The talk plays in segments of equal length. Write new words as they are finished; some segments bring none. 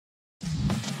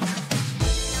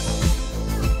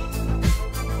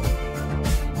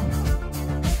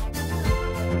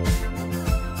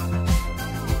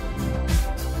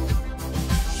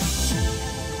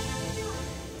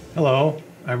Hello,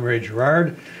 I'm Ray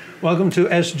Gerard. Welcome to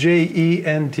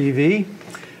SJEN TV,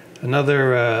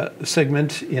 another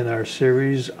segment in our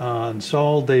series on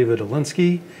Saul David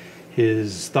Alinsky,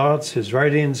 his thoughts, his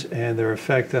writings, and their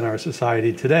effect on our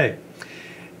society today.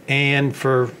 And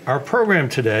for our program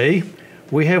today,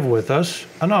 we have with us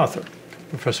an author,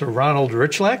 Professor Ronald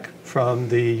Richlack from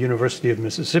the University of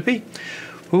Mississippi,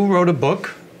 who wrote a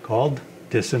book called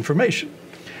Disinformation,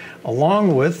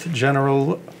 along with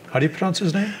General, how do you pronounce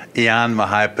his name? Ian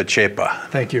Pachepa.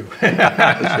 Thank you.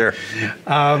 Sure.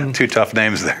 Two tough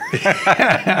names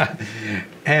there.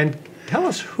 And tell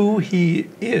us who he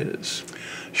is.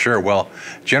 Sure. Well,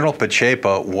 General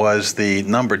Pachepa was the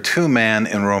 #2 man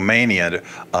in Romania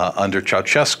under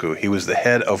Ceausescu. He was the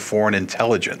head of foreign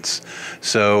intelligence.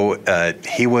 So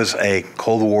he was a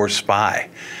Cold War spy.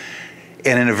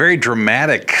 And in a very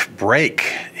dramatic break,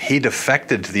 he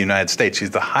defected to the United States. He's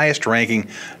the highest ranking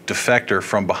defector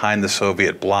from behind the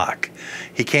Soviet bloc.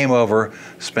 He came over,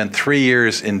 spent 3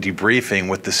 years in debriefing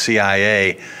with the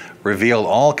CIA, revealed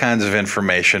all kinds of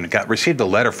information, received a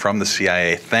letter from the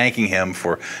CIA thanking him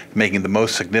for making the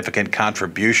most significant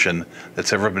contribution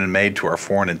that's ever been made to our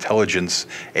foreign intelligence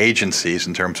agencies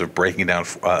in terms of breaking down,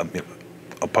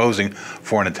 opposing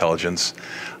foreign intelligence,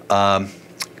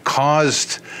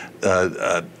 caused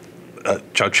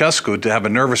Ceausescu to have a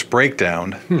nervous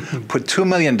breakdown, put $2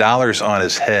 million on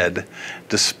his head,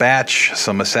 dispatch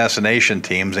some assassination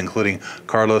teams, including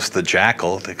Carlos the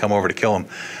Jackal, to come over to kill him,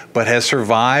 but has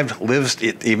survived, lives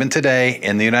even today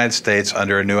in the United States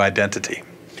under a new identity.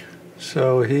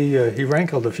 So he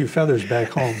rankled a few feathers back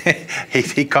home.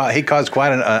 he caused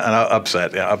quite an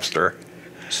upset, upstir.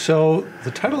 So the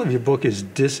title of your book is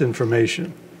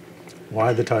Disinformation.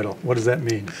 Why the title? What does that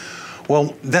mean?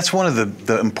 Well, that's one of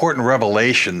the important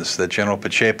revelations that General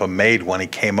Pachepa made when he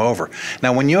came over.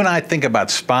 Now, when you and I think about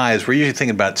spies, we're usually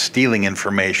thinking about stealing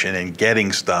information and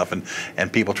getting stuff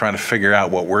and people trying to figure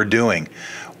out what we're doing.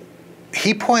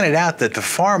 He pointed out that the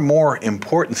far more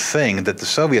important thing that the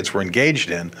Soviets were engaged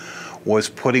in was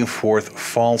putting forth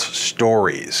false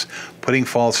stories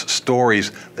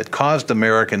that caused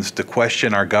Americans to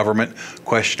question our government,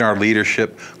 question our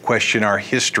leadership, question our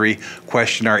history,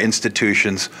 question our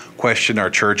institutions, question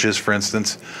our churches, for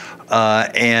instance.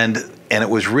 And it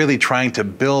was really trying to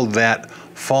build that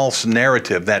false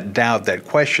narrative, that doubt, that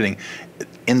questioning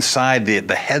inside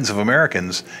the heads of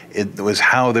Americans. It was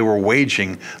how they were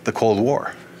waging the Cold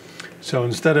War. So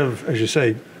instead of, as you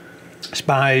say,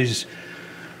 spies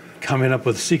coming up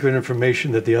with secret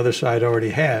information that the other side already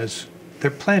has,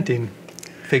 they're planting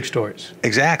fake stories.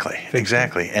 Exactly,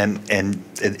 exactly. And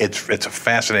it's a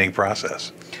fascinating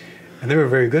process. And they were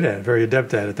very good at it, very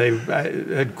adept at it. They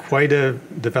had quite a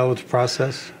developed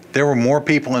process. There were more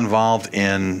people involved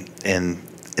in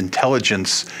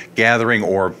intelligence gathering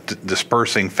or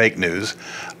dispersing fake news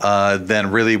than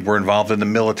really were involved in the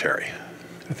military.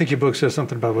 I think your book says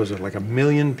something about, was it like 1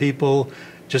 million people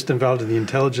just involved in the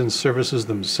intelligence services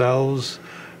themselves,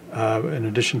 in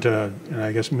addition to,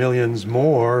 I guess, millions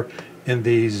more in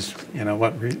these,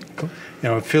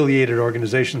 affiliated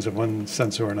organizations of one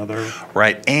sense or another.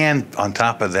 Right, and on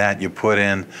top of that, you put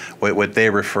in what they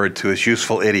referred to as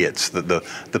useful idiots,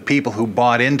 the people who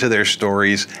bought into their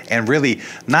stories and really,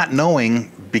 not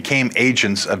knowing, became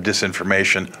agents of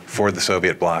disinformation for the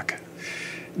Soviet bloc.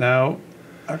 Now,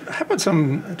 how about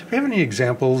do we have any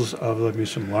examples of maybe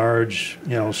some large,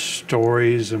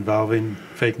 stories involving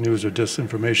fake news or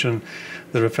disinformation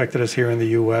that affected us here in the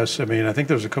U.S.? I mean, I think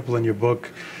there's a couple in your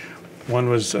book. One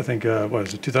was, I think, what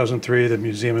was it, 2003, the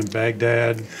museum in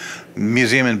Baghdad?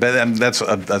 Museum in Baghdad, that's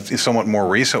a somewhat more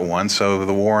recent one. So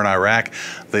the war in Iraq,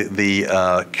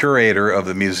 the curator of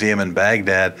the museum in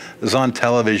Baghdad is on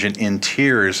television in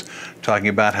tears talking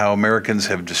about how Americans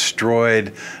have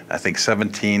destroyed, I think,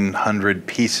 1,700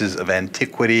 pieces of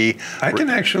antiquity. I can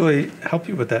actually help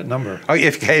you with that number. Oh,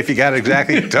 if you got it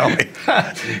exactly, tell me.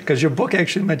 Because your book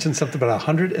actually mentioned something about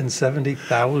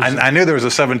 170,000. I knew there was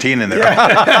a 17 in there.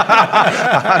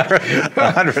 Yeah.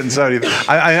 170.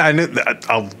 I knew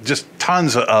that, just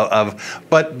tons of.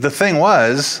 But the thing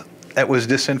was, that was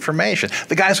disinformation.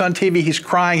 The guy's on TV, he's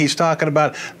crying, he's talking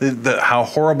about how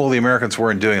horrible the Americans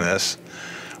were in doing this.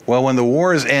 Well, when the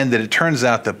wars ended, it turns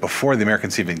out that before the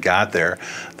Americans even got there,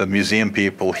 the museum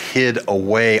people hid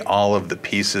away all of the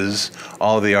pieces,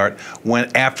 all of the art.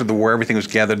 When after the war, everything was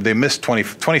gathered, they missed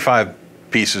 25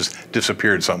 pieces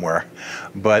disappeared somewhere,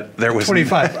 but there was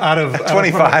 25 out of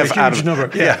 25 out of a huge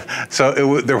number. Yeah.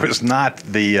 So there was not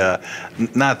the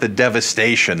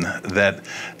devastation that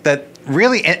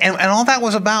really, and all that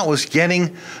was about was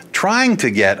trying to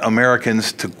get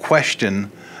Americans to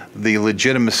question the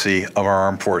legitimacy of our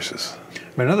armed forces.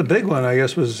 mean, another big one, I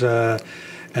guess, was, and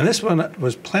this one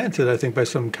was planted, I think, by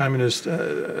some communist,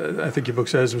 I think your book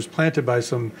says, it was planted by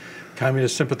some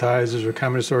communist sympathizers or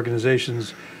communist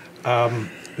organizations.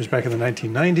 It was back in the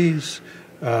 1990s.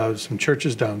 Some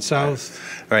churches down south.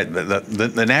 Right.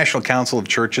 The National Council of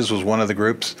Churches was one of the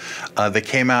groups. They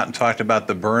came out and talked about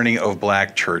the burning of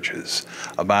black churches,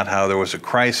 about how there was a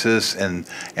crisis and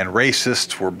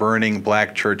racists were burning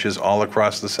black churches all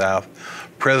across the South.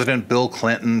 President Bill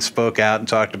Clinton spoke out and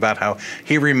talked about how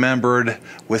he remembered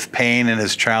with pain in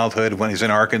his childhood when he's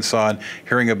in Arkansas and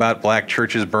hearing about black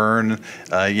churches burn,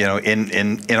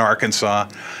 in Arkansas.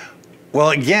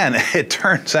 Well, again, it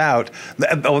turns out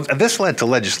that this led to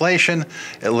legislation.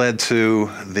 It led to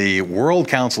the World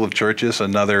Council of Churches,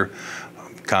 another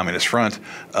communist front,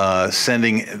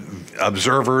 sending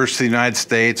observers to the United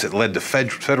States. It led to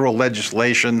federal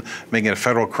legislation, making it a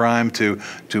federal crime to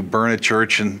burn a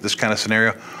church in this kind of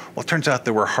scenario. Well, it turns out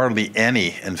there were hardly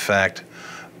any, in fact,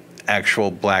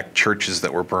 actual black churches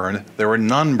that were burned. There were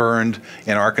none burned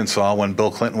in Arkansas when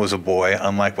Bill Clinton was a boy,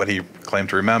 unlike what he claimed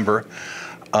to remember.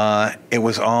 It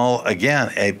was all,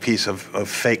 again, a piece of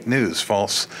fake news,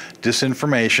 false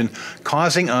disinformation,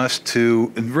 causing us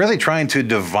to really trying to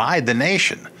divide the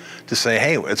nation, to say,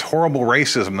 hey, it's horrible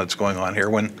racism that's going on here,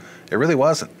 when it really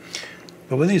wasn't.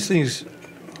 But when these things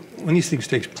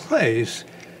take place,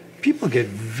 people get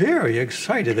very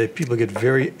excited. People get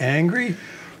very angry.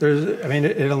 It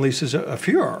unleashes a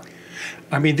furor.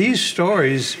 I mean, these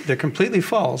stories, they're completely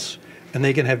false, and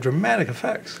they can have dramatic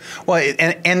effects. Well,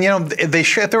 and they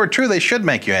should. If they were true, they should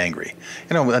make you angry.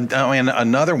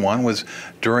 Another one was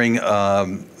during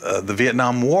the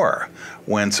Vietnam War,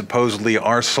 when supposedly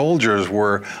our soldiers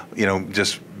were,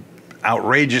 just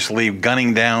outrageously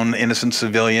gunning down innocent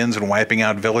civilians and wiping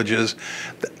out villages.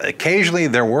 Occasionally,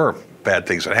 there were bad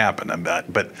things that happened,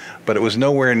 but it was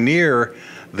nowhere near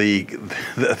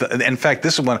in fact,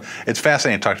 this is one. It's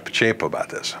fascinating to talk to Pacheco about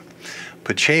this.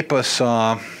 Pacheco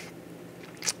saw,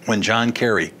 when John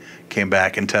Kerry came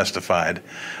back and testified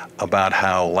about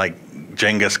how, like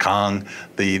Genghis Khan,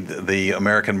 the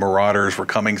American marauders were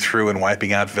coming through and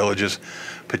wiping out villages,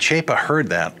 Pacheco heard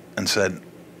that and said,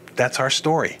 that's our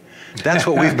story. That's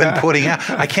what we've been putting out.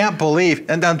 I can't believe,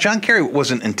 and now John Kerry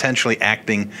wasn't intentionally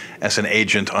acting as an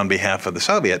agent on behalf of the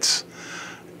Soviets,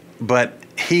 but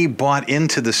he bought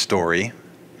into the story,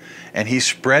 and he's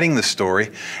spreading the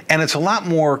story, and it's a lot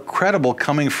more credible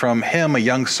coming from him, a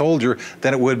young soldier,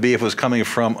 than it would be if it was coming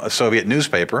from a Soviet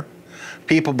newspaper.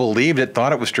 People believed it,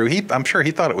 thought it was true. I'm sure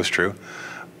he thought it was true,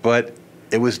 but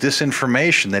it was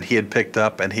disinformation that he had picked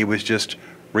up, and he was just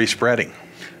respreading.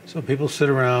 So people sit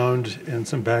around in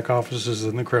some back offices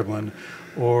in the Kremlin,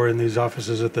 or in these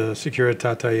offices at the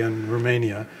Securitate in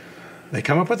Romania. They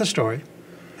come up with a story,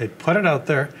 they put it out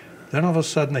there, then all of a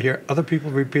sudden they hear other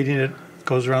people repeating it,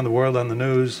 goes around the world on the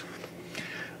news.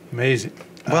 Amazing.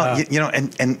 Well,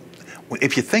 and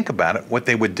if you think about it, what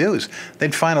they would do is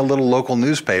they'd find a little local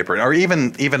newspaper, or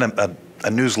even a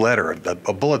newsletter,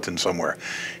 a bulletin somewhere.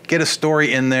 Get a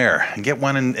story in there, and get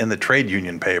one in the trade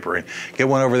union paper, and get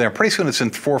one over there. Pretty soon it's in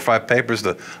 4 or 5 papers.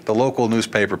 The local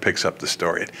newspaper picks up the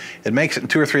story. It makes it in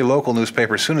 2 or 3 local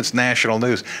newspapers. Soon it's national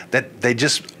news. That they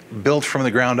just built from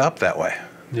the ground up that way.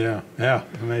 Yeah,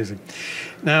 amazing.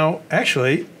 Now,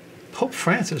 actually, Pope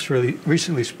Francis really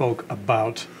recently spoke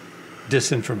about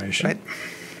disinformation. Right.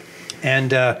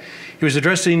 And he was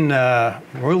addressing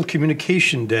World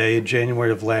Communication Day in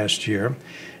January of last year,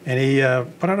 and he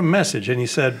put out a message, and he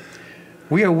said,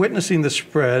 "We are witnessing the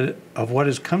spread of what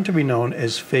has come to be known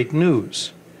as fake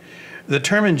news. The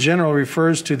term in general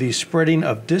refers to the spreading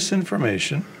of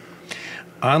disinformation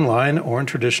online or in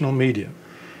traditional media.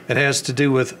 It has to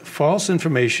do with false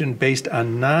information based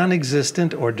on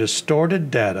non-existent or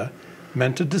distorted data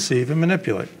meant to deceive and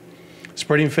manipulate.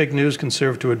 Spreading fake news can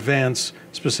serve to advance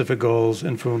specific goals,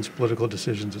 influence political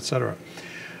decisions, etc."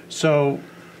 So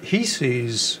he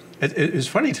sees, it was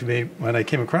funny to me when I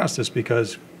came across this,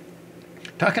 because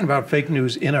talking about fake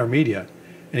news in our media,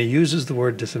 and he uses the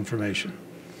word disinformation.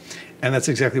 And that's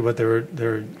exactly what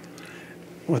their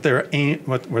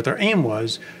aim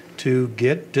was, to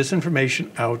get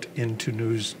disinformation out into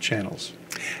news channels.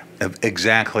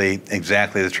 Exactly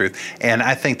the truth. And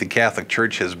I think the Catholic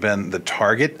Church has been the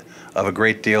target of a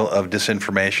great deal of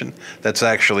disinformation. That's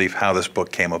actually how this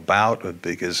book came about,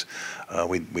 because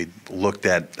we looked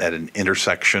at an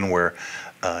intersection where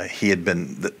he had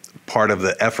been part of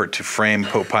the effort to frame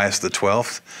Pope Pius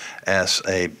XII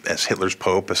as Hitler's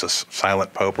pope, as a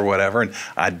silent pope or whatever. And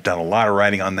I'd done a lot of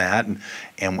writing on that,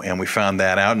 and we found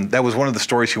that out. And that was one of the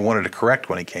stories he wanted to correct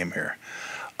when he came here.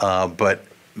 But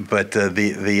but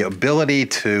the ability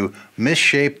to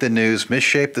misshape the news,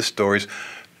 misshape the stories,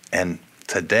 and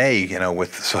today, you know,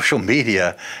 with social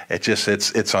media, it's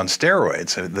on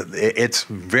steroids. It's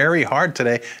very hard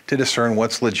today to discern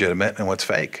what's legitimate and what's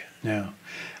fake. Yeah.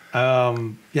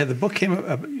 Yeah, the book came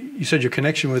up, you said your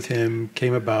connection with him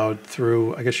came about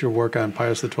through, I guess, your work on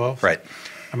Pius XII? Right.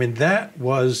 I mean, that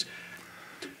was,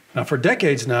 now for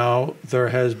decades now, there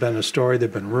has been a story, there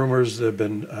have been rumors, there have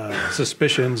been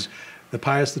suspicions that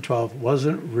Pius XII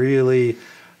wasn't really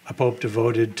a pope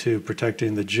devoted to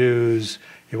protecting the Jews.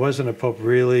 He wasn't a pope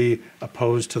really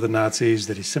opposed to the Nazis,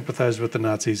 that he sympathized with the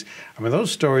Nazis. I mean,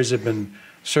 those stories have been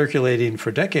circulating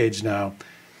for decades now.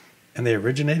 And they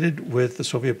originated with the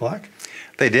Soviet bloc?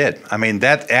 They did. I mean,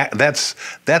 that's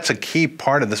a key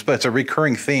part of this book. It's a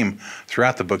recurring theme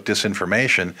throughout the book,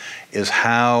 Disinformation, is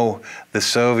how the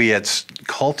Soviets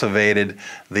cultivated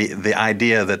the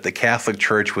idea that the Catholic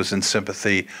Church was in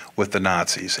sympathy with the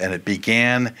Nazis. And it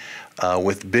began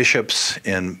with bishops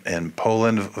in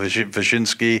Poland,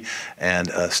 Wyszynski and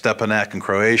Stepanek in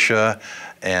Croatia,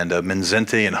 and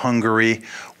Mindszenty in Hungary,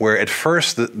 where at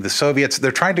first the Soviets,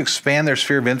 they're trying to expand their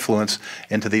sphere of influence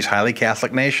into these highly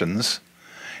Catholic nations.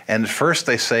 And at first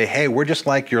they say, hey, we're just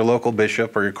like your local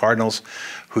bishop or your cardinals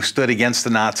who stood against the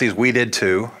Nazis. We did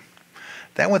too.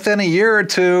 Then within a year or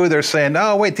two, they're saying,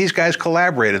 oh, wait, these guys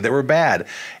collaborated. They were bad.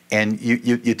 And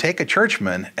you take a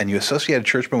churchman and you associate a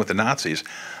churchman with the Nazis,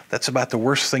 that's about the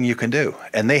worst thing you can do.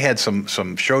 And they had some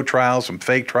show trials, some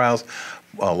fake trials,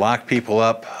 locked people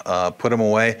up, put them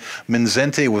away.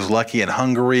 Mindszenty was lucky in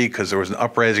Hungary because there was an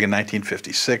uprising in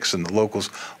 1956 and the locals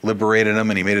liberated him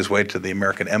and he made his way to the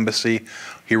American embassy.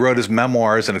 He wrote his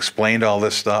memoirs and explained all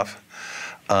this stuff.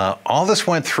 All this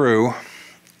went through,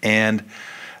 and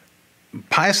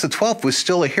Pius XII was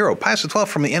still a hero. Pius XII,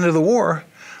 from the end of the war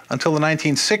until the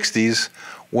 1960s,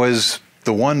 was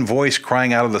the one voice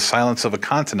crying out of the silence of a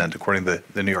continent, according to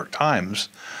the New York Times.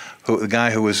 The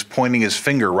guy who was pointing his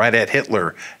finger right at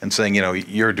Hitler and saying, you know,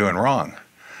 you're doing wrong.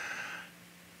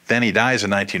 Then he dies in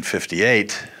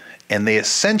 1958, and they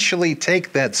essentially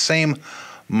take that same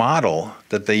model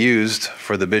that they used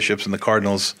for the bishops and the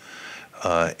cardinals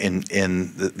in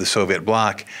the Soviet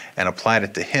bloc and applied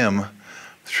it to him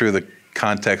through the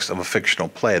context of a fictional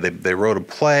play. They wrote a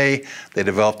play, they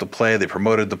developed a play, they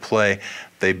promoted the play,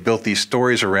 they built these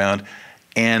stories around,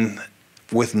 and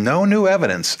with no new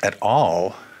evidence at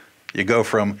all, you go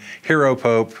from hero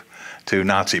pope to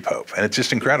Nazi pope, and it's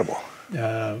just incredible.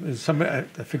 I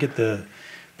forget the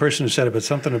person who said it, but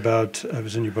something about, it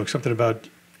was in your book, something about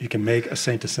you can make a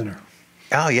saint a sinner.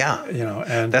 Oh, yeah. You know,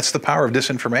 and that's the power of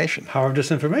disinformation. Power of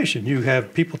disinformation. You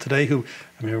have people today who,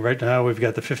 I mean, right now we've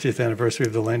got the 50th anniversary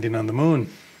of the landing on the moon.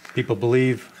 People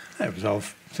believe it was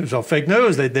all fake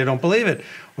news. They don't believe it.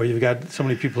 Or you've got so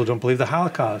many people who don't believe the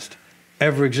Holocaust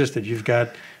ever existed. You've got,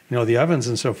 you know, the ovens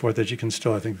and so forth that you can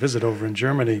still, I think, visit over in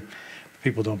Germany.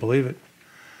 People don't believe it.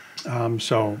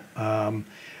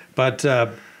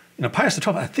 You know, Pius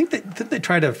XII, I think they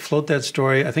tried to float that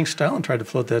story. I think Stalin tried to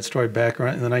float that story back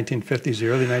around in the 1950s, the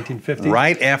early 1950s.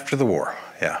 Right after the war,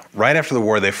 yeah. Right after the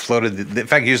war, they floated, in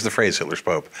fact, used the phrase Hitler's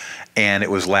Pope, and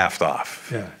it was laughed off.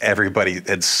 Yeah. Everybody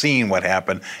had seen what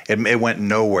happened. It went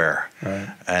nowhere. Right.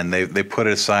 And they put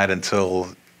it aside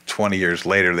until 20 years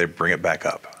later, they bring it back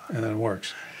up. And then it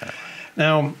works. Yeah.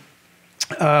 Now,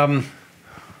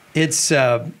 it's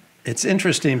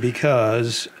interesting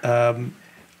because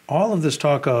all of this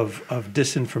talk of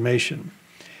disinformation,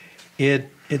 it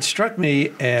struck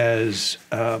me as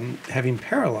having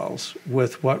parallels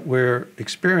with what we're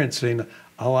experiencing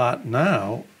a lot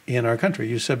now in our country.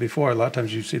 You said before, a lot of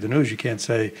times you see the news, you can't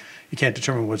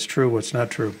determine what's true, what's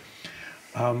not true.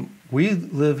 We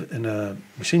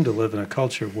seem to live in a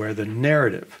culture where the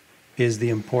narrative is the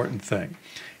important thing.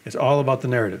 It's all about the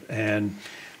narrative, and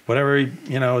whatever,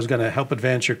 you know, is going to help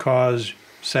advance your cause,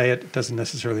 say it. It doesn't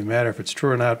necessarily matter if it's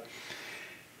true or not.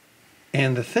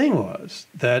 And the thing was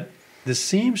that this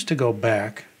seems to go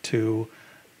back to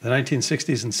the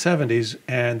 1960s and 70s,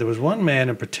 and there was one man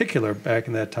in particular back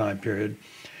in that time period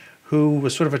who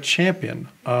was sort of a champion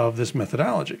of this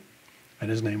methodology, and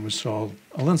his name was Saul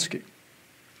Alinsky.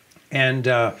 And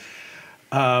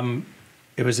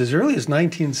it was as early as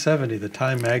 1970 that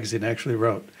Time magazine actually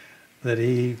wrote that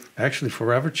he actually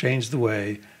forever changed the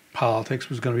way politics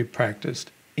was going to be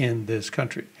practiced in this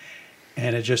country.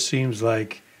 And it just seems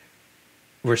like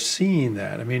we're seeing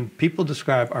that. I mean, people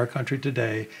describe our country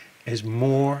today as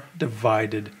more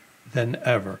divided than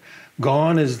ever.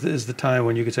 Gone is the time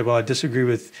when you could say, well, I disagree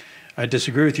with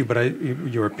you, but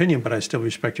your opinion, but I still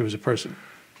respect you as a person.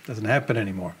 It doesn't happen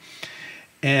anymore.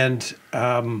 And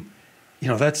you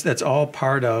know, that's all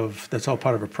part of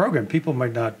a program. People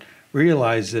might not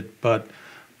realize it, but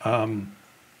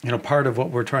you know, part of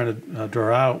what we're trying to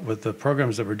draw out with the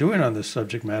programs that we're doing on this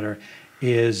subject matter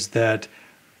is that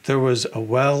there was a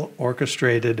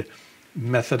well-orchestrated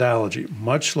methodology,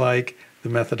 much like the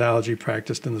methodology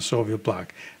practiced in the Soviet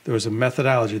bloc. There was a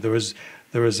methodology. There was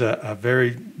a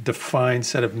very defined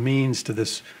set of means to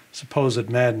this supposed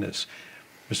madness.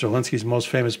 Mr. Alinsky's most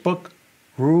famous book,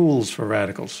 Rules for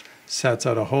Radicals, sets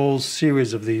out a whole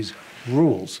series of these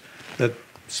rules that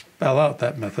spell out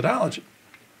that methodology.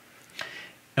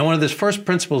 And one of his first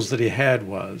principles that he had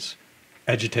was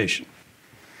agitation.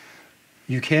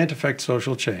 You can't affect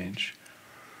social change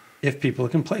if people are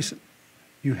complacent.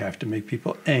 You have to make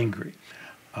people angry.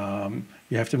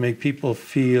 You have to make people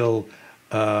feel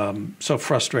so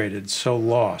frustrated, so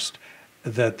lost,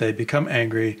 that they become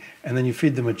angry, and then you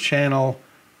feed them a channel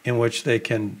in which they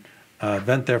can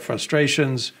vent their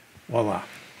frustrations. Voila.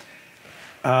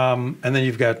 And then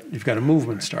you've got a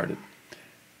movement started.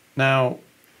 Now,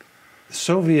 the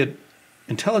Soviet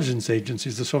intelligence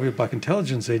agencies, the Soviet bloc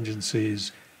intelligence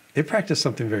agencies, they practiced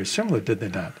something very similar, did they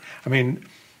not? I mean,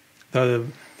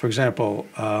 for example,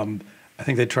 I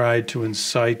think they tried to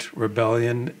incite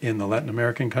rebellion in the Latin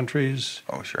American countries.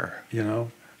 Oh, sure. You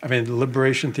know, I mean,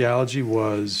 liberation theology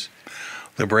was...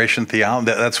 Liberation theology,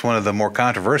 that's one of the more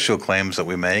controversial claims that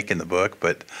we make in the book,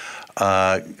 but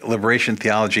liberation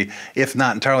theology, if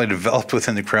not entirely developed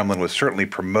within the Kremlin, was certainly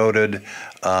promoted,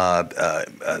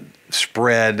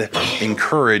 spread,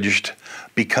 encouraged,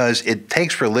 because it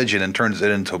takes religion and turns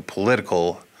it into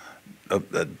political,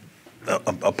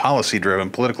 a policy-driven,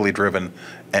 politically driven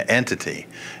entity,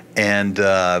 and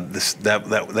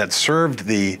that served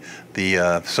the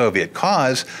Soviet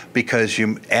cause, because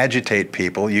you agitate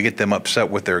people, you get them upset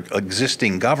with their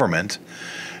existing government,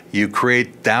 you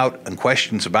create doubt and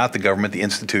questions about the government, the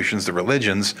institutions, the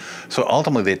religions. So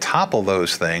ultimately they topple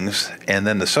those things, and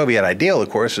then the Soviet ideal, of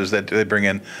course, is that they bring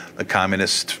in the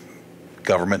communist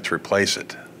government to replace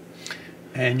it.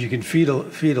 And you can feed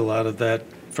a lot of that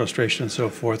frustration and so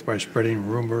forth by spreading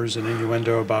rumors and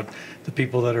innuendo about the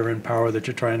people that are in power that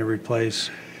you're trying to replace.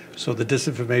 So the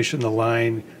disinformation, the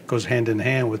line, goes hand in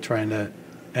hand with trying to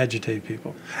agitate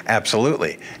people.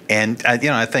 Absolutely. And you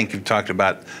know, I think you've talked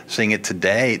about seeing it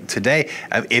today.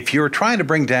 If you're trying to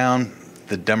bring down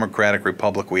the democratic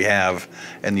republic we have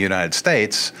in the United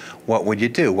States, what would you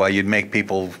do? Well, you'd make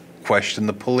people question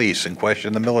the police and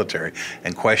question the military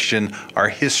and question our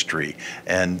history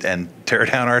and tear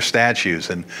down our statues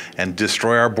and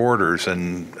destroy our borders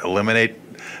and eliminate,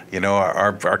 you know,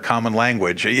 our common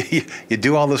language. You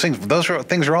do all those things. Those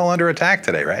things are all under attack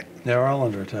today, right? They're all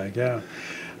under attack, yeah.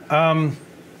 Now,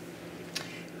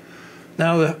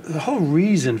 the whole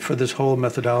reason for this whole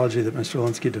methodology that Mr.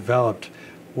 Alinsky developed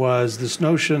was this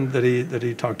notion that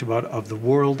he talked about of the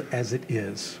world as it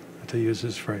is, to use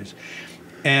his phrase.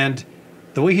 And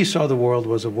the way he saw the world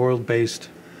was a world based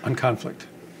on conflict.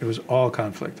 It was all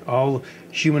conflict. All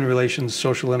human relations,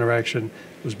 social interaction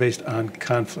was based on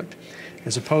conflict.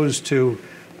 As opposed to,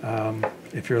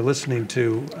 if you're listening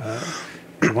to,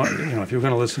 if you're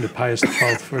going to listen to Pius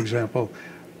XII, for example,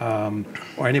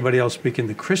 or anybody else speaking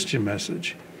the Christian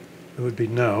message, it would be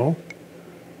no.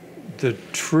 The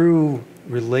true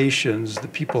relations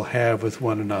that people have with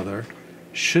one another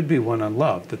should be one on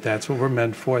love, that's what we're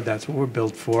meant for, that's what we're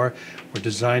built for. We're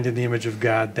designed in the image of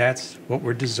God. That's what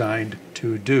we're designed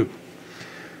to do.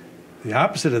 The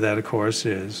opposite of that, of course,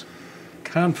 is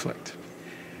conflict.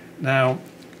 Now,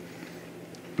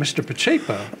 Mr.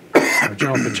 Pachepa, or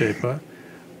General Pachepa,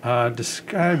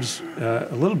 describes a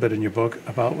little bit in your book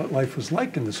about what life was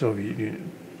like in the Soviet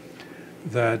Union.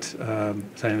 That,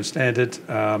 as I understand it,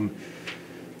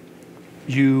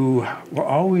 you were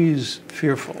always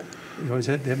fearful. You always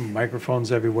had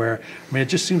microphones everywhere. I mean, it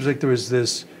just seems like there was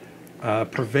this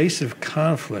pervasive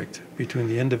conflict between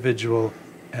the individual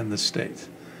and the state.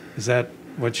 Is that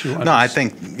what you understand?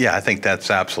 No, I think that's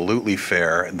absolutely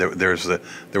fair. There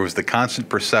was the constant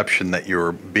perception that you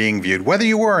were being viewed, whether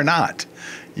you were or not.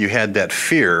 You had that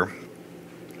fear.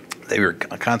 They were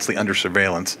constantly under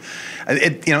surveillance.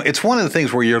 It's one of the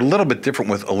things where you're a little bit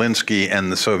different with Alinsky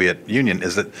and the Soviet Union,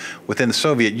 is that within the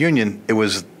Soviet Union, it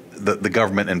was the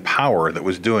government in power that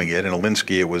was doing it, and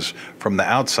Alinsky, it was from the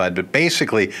outside. But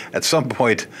basically, at some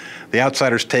point, the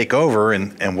outsiders take over,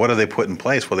 and what do they put in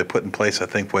place? Well, they put in place, I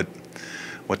think, what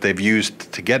they've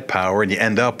used to get power, and you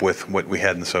end up with what we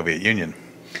had in the Soviet Union.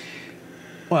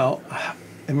 Well,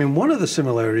 I mean, one of the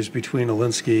similarities between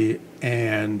Alinsky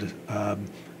and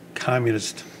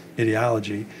communist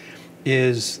ideology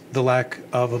is the lack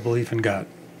of a belief in God.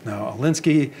 Now,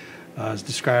 Alinsky is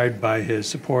described by his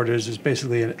supporters as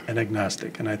basically an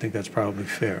agnostic, and I think that's probably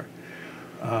fair.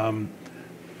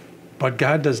 But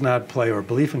God does not play, or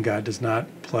belief in God does not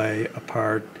play a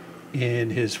part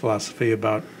in his philosophy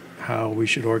about how we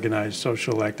should organize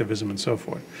social activism and so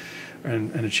forth,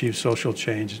 and achieve social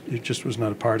change. It just was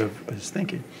not a part of his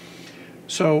thinking.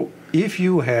 So if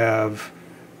you have,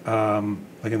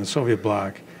 like in the Soviet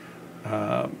bloc,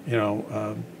 a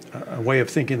way of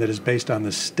thinking that is based on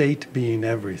the state being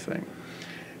everything,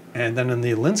 and then in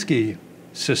the Alinsky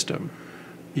system,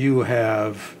 you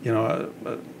have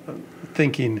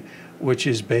thinking which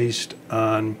is based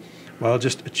on, well,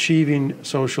 just achieving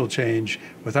social change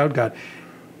without God.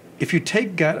 If you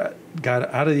take God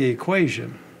out of the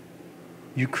equation,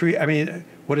 you create, I mean,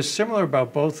 what is similar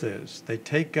about both is they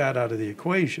take God out of the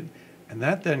equation, and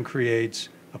that then creates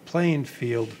a playing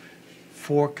field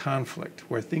for conflict,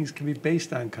 where things can be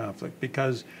based on conflict,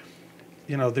 because,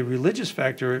 the religious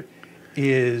factor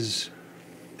is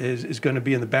going to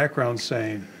be in the background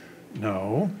saying,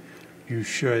 no, you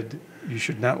should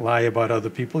not lie about other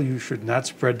people. You should not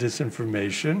spread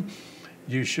disinformation.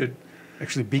 You should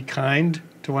actually be kind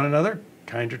to one another,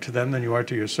 kinder to them than you are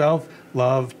to yourself,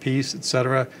 love, peace,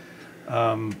 etc.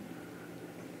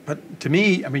 But to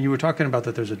me, I mean, you were talking about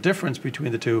that there's a difference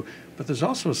between the two, but there's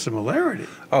also a similarity.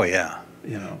 Oh, yeah.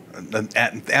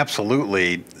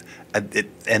 Absolutely.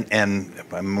 And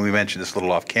we mentioned this a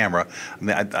little off camera. I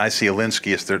mean, I see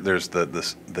Alinsky as there's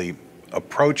the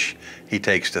approach he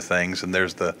takes to things, and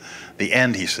there's the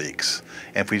end he seeks.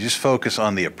 And if we just focus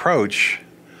on the approach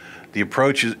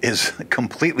is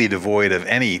completely devoid of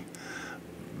any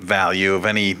value, of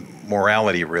any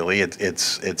morality, really.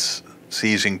 It's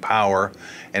seizing power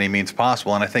any means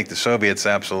possible. And I think the Soviets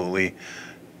absolutely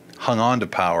hung on to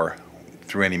power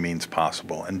through any means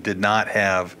possible and did not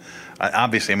have,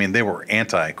 obviously, I mean, they were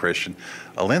anti-Christian.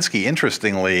 Alinsky,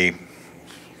 interestingly,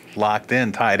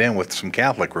 tied in with some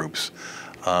Catholic groups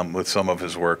with some of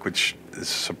his work, which is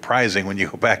surprising when you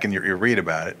go back and you read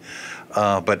about it.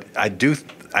 But I do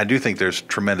think there's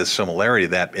tremendous similarity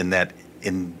in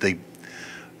the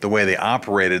way they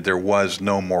operated. There was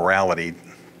no morality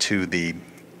to the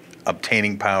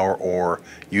obtaining power or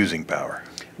using power.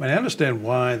 I mean, I understand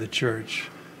why the church,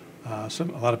 a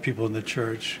lot of people in the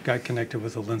church got connected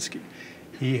with Alinsky.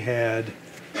 He had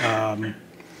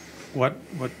what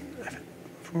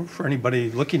for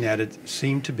anybody looking at it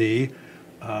seemed to be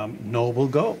noble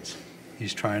goals.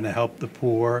 He's trying to help the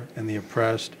poor and the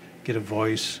oppressed get a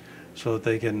voice so that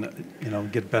they can,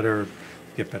 get better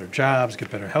jobs, get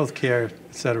better health care,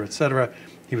 et cetera, et cetera.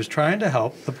 He was trying to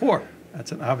help the poor.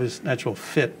 That's an obvious natural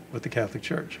fit with the Catholic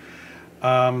Church.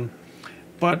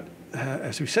 But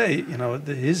as we say,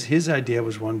 his idea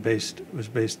was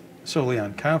based solely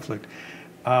on conflict.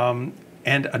 And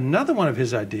another one of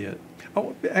his ideas.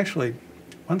 Oh, actually,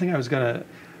 one thing I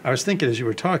was thinking as you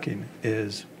were talking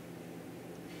is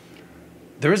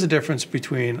there is a difference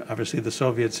between obviously the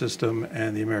Soviet system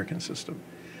and the American system.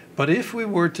 But if we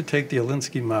were to take the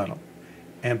Alinsky model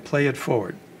and play it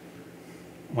forward,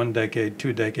 1 decade,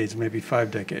 2 decades, maybe 5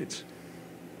 decades,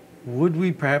 would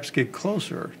we perhaps get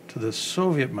closer to the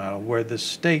Soviet model where the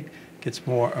state gets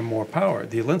more and more power?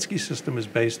 The Alinsky system is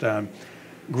based on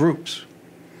groups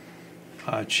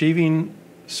achieving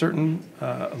certain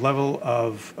level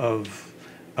of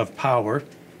power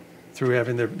through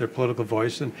having their political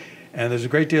voice, and there's a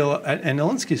great deal, and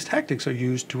Alinsky's tactics are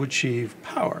used to achieve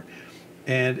power.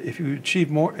 And if you achieve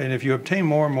more, and if you obtain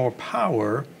more and more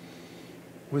power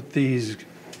with these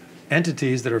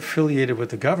entities that are affiliated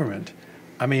with the government,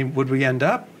 I mean, would you end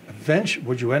up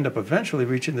eventually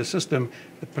reaching the system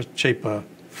that Pachepa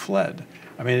fled?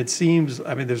 I mean,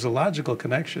 there's a logical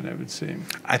connection, it would seem.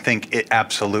 I think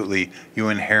absolutely, you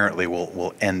inherently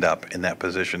will end up in that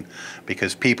position,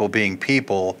 because people being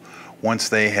people, once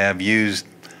they have used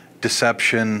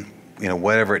deception,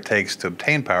 whatever it takes to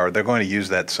obtain power, they're going to use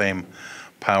that same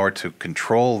power to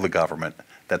control the government.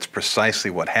 That's precisely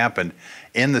what happened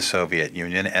in the Soviet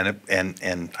Union, and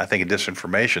I think in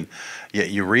disinformation.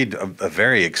 You read a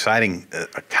very exciting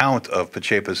account of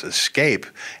Pachepa's escape,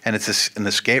 and it's an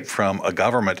escape from a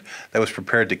government that was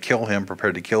prepared to kill him,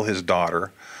 prepared to kill his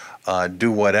daughter,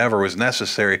 do whatever was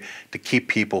necessary to keep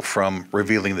people from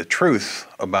revealing the truth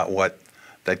about what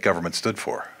that government stood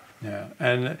for. Yeah,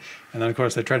 and then of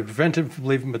course they tried to prevent him from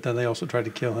leaving, but then they also tried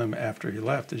to kill him after he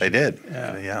left. They did.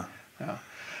 Yeah.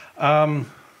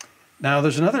 Now,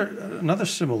 there's another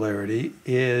similarity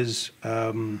is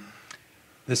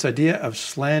this idea of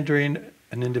slandering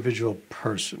an individual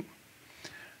person.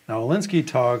 Now, Alinsky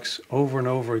talks over and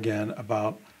over again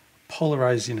about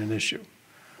polarizing an issue,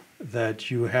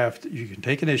 that you can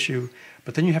take an issue,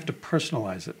 but then you have to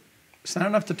personalize it. it's not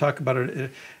enough to talk about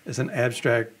it as an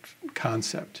abstract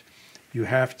concept. You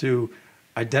have to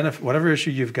identify whatever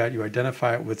issue you've got, you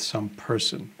identify it with some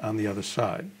person on the other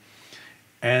side.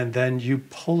 And then you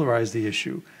polarize the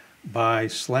issue by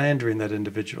slandering that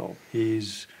individual.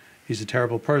 He's a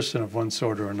terrible person of one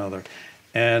sort or another.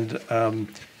 And I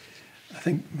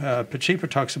think Pacheco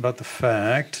talks about the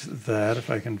fact that, if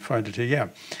I can find it here, yeah,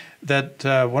 that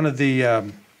one of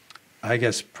the, I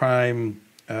guess, prime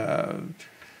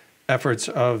efforts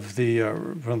of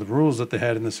one of the rules that they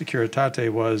had in the Securitate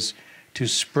was to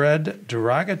spread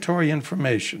derogatory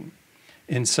information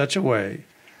in such a way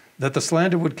that the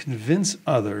slander would convince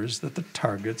others that the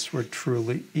targets were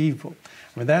truly evil.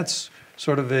 I mean, that's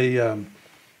sort of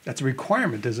that's a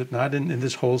requirement, is it not, in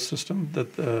this whole system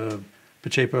that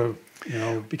Pacheco,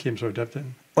 became so adept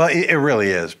in? Well, it really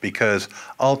is, because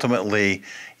ultimately,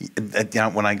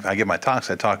 when I give my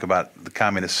talks, I talk about the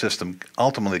communist system.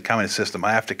 Ultimately, the communist system,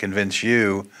 I have to convince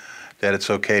you that it's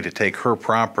okay to take her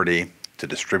property to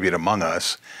distribute among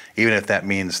us, even if that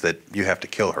means that you have to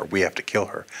kill her, we have to kill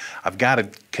her. I've got to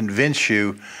convince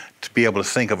you to be able to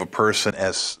think of a person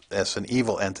as an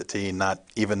evil entity, not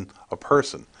even a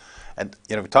person. And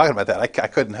talking about that, I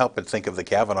couldn't help but think of the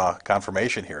Kavanaugh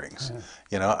confirmation hearings.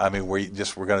 Yeah. I mean, we're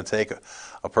going to take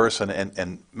a person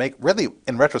and make, really,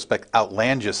 in retrospect,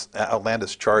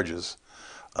 outlandish charges,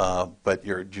 but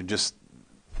you're just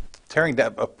tearing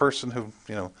down a person who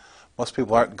most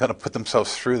people aren't going to put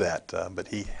themselves through that, but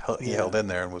he held in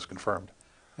there and was confirmed.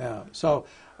 Yeah, so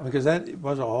because that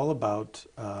was all about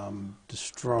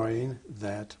destroying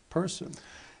that person.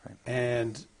 Right.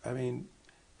 And I mean,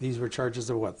 these were charges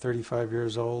of what, 35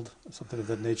 years old, something of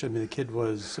that nature. I mean, the kid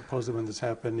was, supposedly when this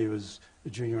happened, he was a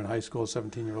junior in high school,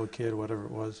 17-year-old kid, whatever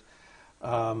it was.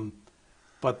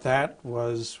 But that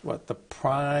was what the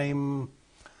primary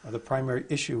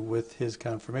issue with his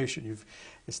confirmation.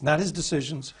 It's not his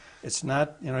decisions. It's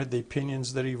not the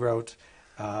opinions that he wrote.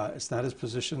 It's not his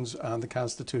positions on the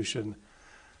Constitution.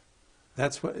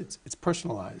 That's what it's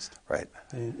personalized. Right.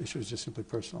 The issue is just simply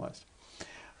personalized.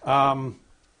 Another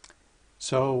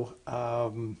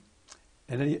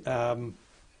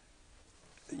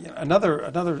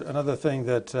thing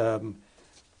that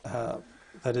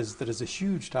that is a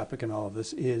huge topic in all of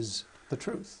this is the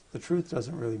truth. The truth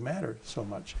doesn't really matter so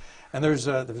much. And there was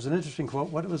an interesting quote.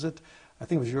 What was it? I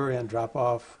think it was Yuri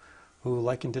Andropov who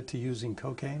likened it to using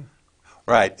cocaine.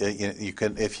 Right. You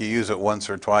can, if you use it once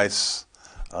or twice,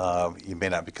 you may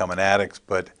not become an addict,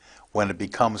 but when it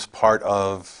becomes part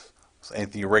of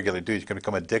anything you regularly do, you can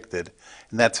become addicted.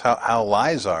 And that's how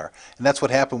lies are. And that's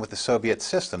what happened with the Soviet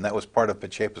system. That was part of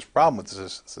Pacheco's problem with the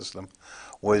system,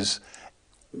 was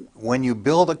when you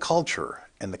build a culture,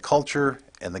 and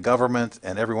the government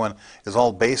and everyone is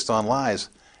all based on lies,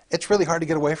 it's really hard to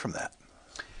get away from that.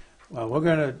 Well, we're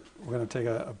gonna take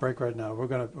a break right now. We're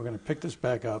gonna pick this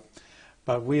back up,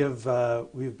 but we've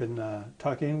been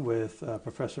talking with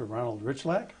Professor Ronald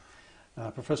Richlak,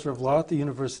 professor of law at the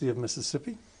University of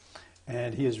Mississippi,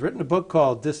 and he has written a book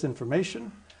called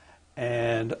Disinformation,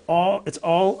 and it's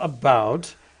all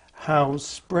about how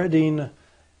spreading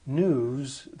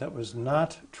news that was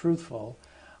not truthful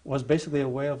was basically a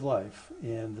way of life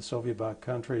in the Soviet bloc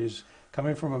countries,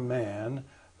 coming from a man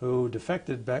who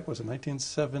defected back, was it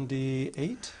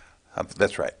 1978?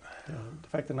 That's right.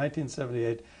 Defected in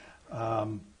 1978.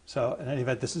 So in any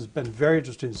event, this has been very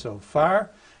interesting so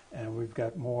far, and we've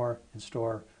got more in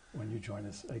store when you join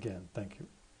us again. Thank you.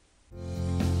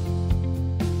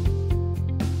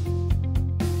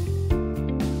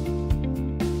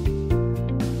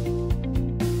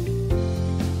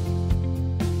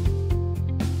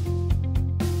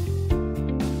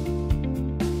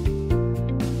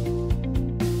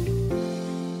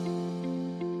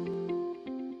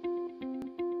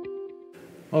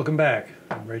 Welcome back.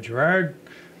 I'm Ray Gerard.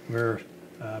 We're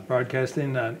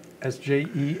broadcasting on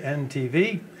SJEN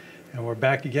TV, and we're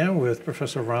back again with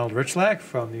Professor Ronald Richlak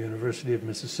from the University of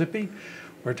Mississippi.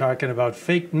 We're talking about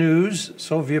fake news,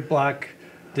 Soviet bloc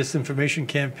disinformation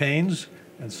campaigns,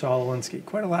 and Saul Alinsky.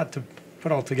 Quite a lot to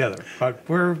put all together, but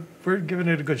we're giving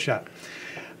it a good shot.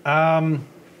 Now,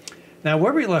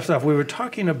 where we left off, we were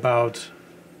talking about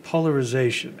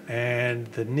polarization and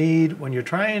the need when you're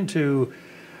trying to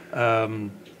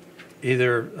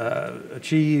either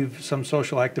achieve some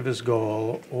social activist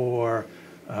goal or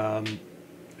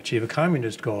achieve a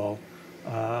communist goal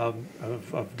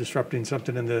of disrupting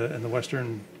something in a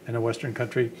Western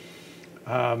country.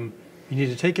 You need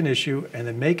to take an issue and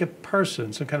then make a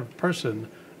person, some kind of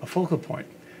person, a focal point,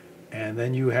 and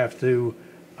then you have to,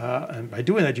 and by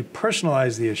doing that, you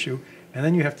personalize the issue, and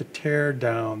then you have to tear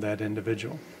down that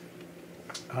individual.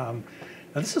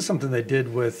 Now, this is something they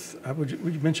did with, would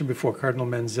you mention before, Cardinal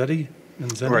Menzetti?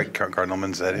 Right, Cardinal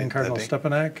Menzetti. And Cardinal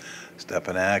Stepanak?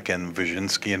 Stepanak and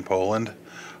Wyszynski in Poland.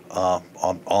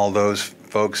 All those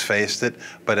folks faced it.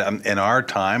 But in our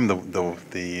time,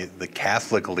 the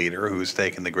Catholic leader who's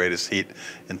taken the greatest heat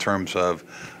in terms of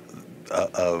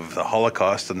the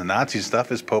Holocaust and the Nazi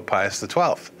stuff is Pope Pius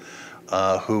XII,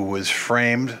 who was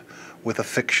framed with a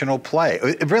fictional play.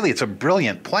 It's a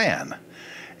brilliant plan.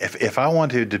 If I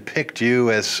want to depict you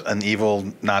as an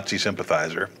evil Nazi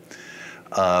sympathizer,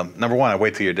 number one, I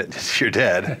wait till you're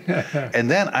dead, and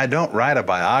then I don't write a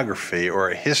biography or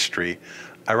a history.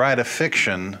 I write a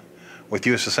fiction with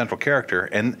you as a central character,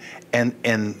 and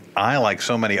I, like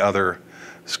so many other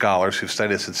scholars who've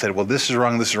studied this and said, well, this is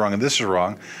wrong, this is wrong, and this is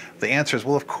wrong. The answer is,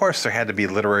 well, of course there had to be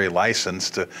literary license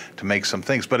to make some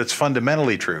things, but it's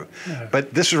fundamentally true. Yeah.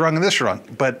 But this is wrong and this is wrong.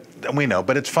 But we know,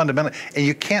 but it's fundamental, and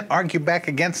you can't argue back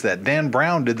against that. Dan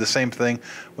Brown did the same thing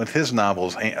with his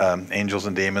novels, Angels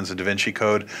and Demons, The Da Vinci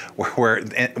Code,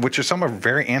 which are some are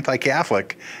very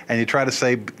anti-Catholic, and you try to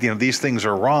say, these things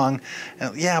are wrong.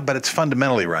 And, yeah, but it's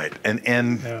fundamentally right.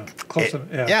 And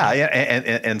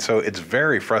so it's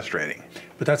very frustrating.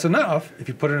 But that's enough. If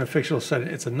you put it in a fictional setting,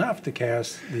 it's enough to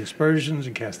cast the aspersions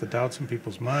and cast the doubts in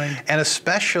people's mind. And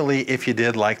especially if you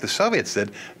did like the Soviets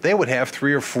did, they would have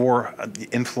 3 or 4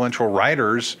 influential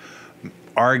writers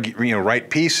write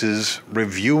pieces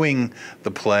reviewing the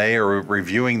play or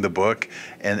reviewing the book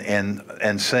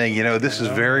and saying, this is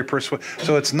very persuasive.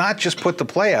 So it's not just put the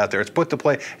play out there, it's put the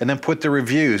play and then put the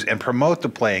reviews and promote the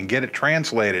play and get it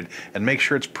translated and make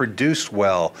sure it's produced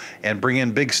well and bring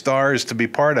in big stars to be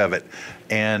part of it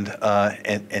and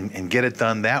get it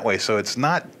done that way. So it's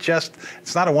not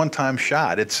a one-time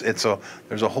shot. There's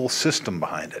a whole system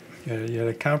behind it. Yeah, you had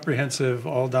a comprehensive,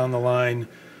 all down the line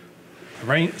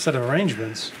set of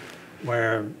arrangements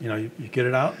where you get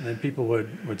it out, and then people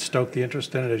would stoke the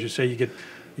interest in it. As you say, you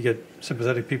get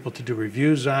sympathetic people to do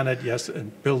reviews on it, yes,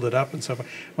 and build it up and so forth.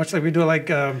 Much like we do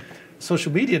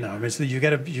social media now. I mean, so you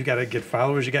got to get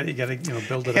followers. You got to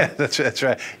build it up. Yeah, that's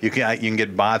right. You can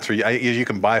get bots, or you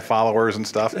can buy followers and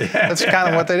stuff. That's kind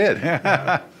of what they did.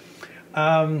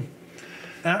 I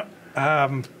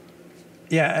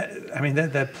mean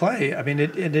that play. I mean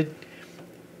it.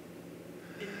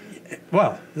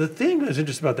 Well, the thing that's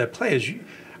interesting about that play is,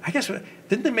 I guess,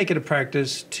 didn't they make it a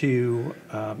practice to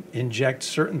inject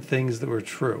certain things that were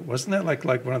true? Wasn't that like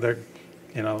one of their,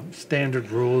 standard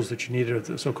rules that you needed,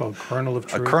 the so-called kernel of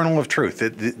truth? A kernel of truth.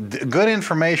 Good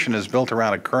information is built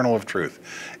around a kernel of truth.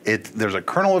 There's a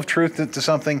kernel of truth to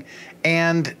something,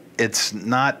 and it's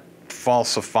not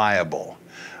falsifiable.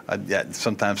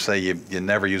 Sometimes say you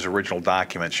never use original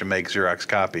documents. You make Xerox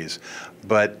copies,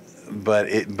 but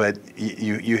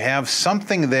you have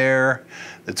something there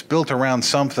that's built around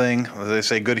something. As they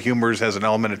say, good humor has an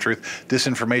element of truth.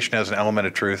 Disinformation has an element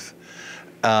of truth.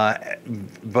 And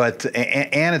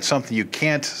it's something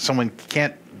someone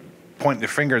can't point their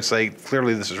finger and say,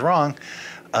 clearly this is wrong.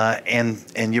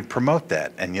 And you promote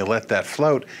that and you let that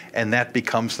float, and that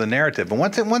becomes the narrative. And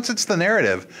once it's the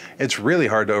narrative, it's really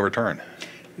hard to overturn.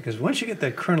 Because once you get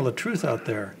that kernel of truth out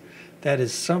there, that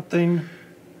is something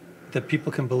that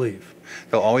people can believe.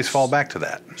 They'll always fall back to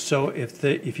that. So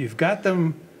if you've got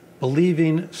them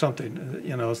believing something,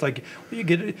 it's like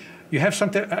you have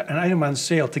something, an item on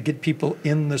sale to get people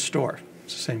in the store.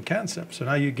 It's the same concept. So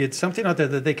now you get something out there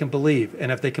that they can believe,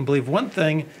 and if they can believe one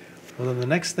thing, well, then the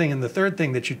next thing and the third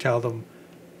thing that you tell them,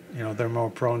 they're more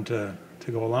prone to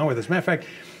go along with. As a matter of fact,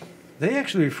 they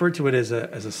actually referred to it as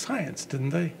a science, didn't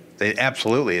they? They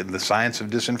absolutely, the science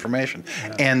of disinformation.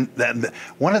 Yeah. And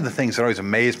one of the things that always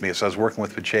amazed me is I was working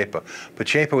with Pachepa.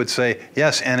 Pachepa would say,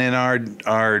 yes, and in our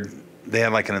they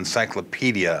had like an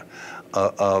encyclopedia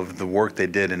of the work they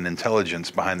did in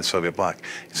intelligence behind the Soviet bloc.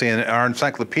 See, in our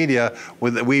encyclopedia,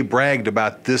 we bragged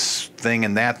about this thing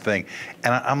and that thing.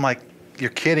 And I'm like, you're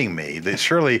kidding me.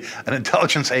 Surely an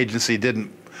intelligence agency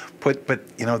didn't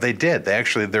but they did.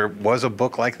 There was a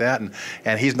book like that,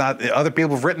 and he's not. Other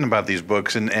people have written about these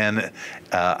books, and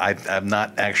I've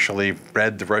not actually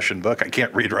read the Russian book. I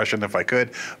can't read Russian if I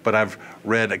could, but I've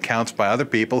read accounts by other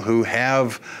people who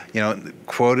have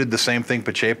quoted the same thing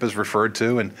Pachepa's referred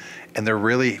to, and there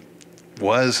really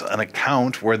was an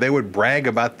account where they would brag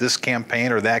about this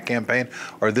campaign or that campaign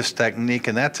or this technique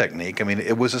and that technique. I mean,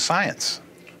 it was a science.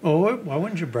 Well, why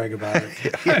wouldn't you brag about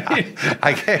it?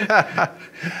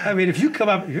 I mean, if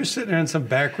you're sitting there in some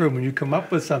back room and you come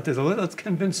up with something, so let's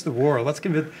convince the world, let's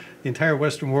convince the entire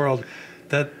Western world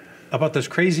about this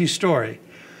crazy story,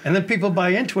 and then people buy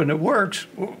into it and it works.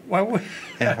 Why would?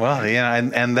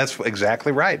 And that's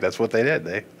exactly right. That's what they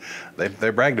did. They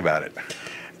bragged about it.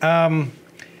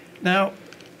 Now,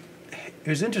 it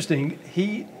was interesting.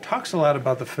 He talks a lot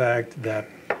about the fact that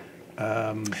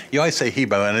you always say he,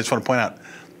 by the way, and I just want to point out,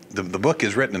 the book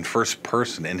is written in first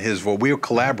person in his voice. We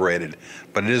collaborated,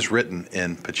 but it is written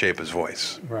in Pachepa's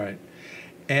voice. Right.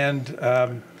 And,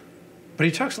 but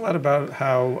he talks a lot about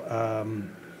how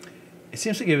it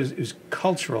seems like it was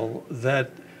cultural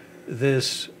that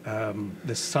this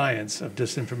science of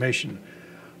disinformation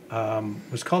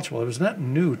was cultural. It was not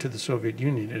new to the Soviet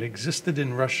Union. It existed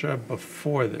in Russia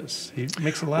before this. He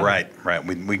makes a lot Right, of it. right.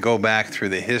 We go back through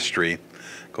the history,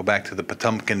 go back to the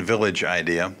Potemkin village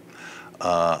idea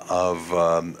of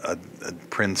a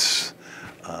prince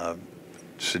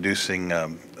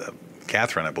seducing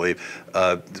Catherine, I believe,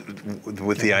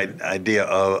 with the idea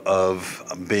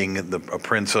of being a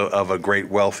prince of a great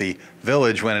wealthy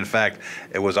village, when in fact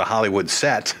it was a Hollywood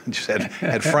set, just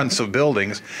had fronts of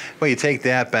buildings. Well, you take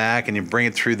that back and you bring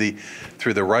it through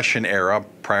the Russian era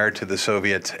prior to the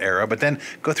Soviet era, but then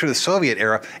go through the Soviet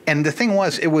era. And the thing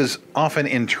was, it was often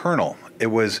internal. It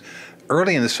was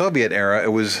early in the Soviet era.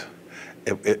 It was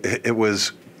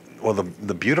well,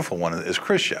 the beautiful one is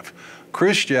Khrushchev.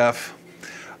 Khrushchev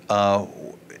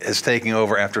is taking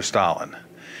over after Stalin,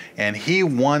 and he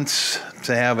wants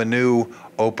to have a new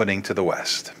opening to the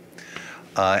West.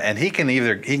 And he can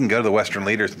go to the Western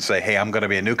leaders and say, "Hey, I'm going to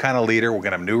be a new kind of leader. We're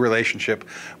going to have a new relationship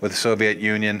with the Soviet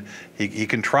Union." He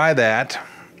can try that,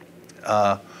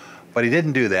 but he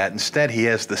didn't do that. Instead, he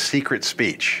has the secret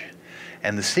speech,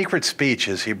 and the secret speech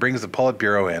is he brings the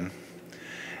Politburo in,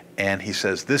 and he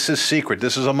says, "This is secret.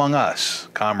 This is among us,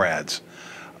 comrades.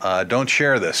 Don't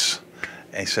share this."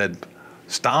 And he said,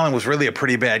 Stalin was really a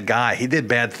pretty bad guy. He did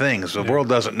bad things. The world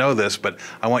doesn't know this, but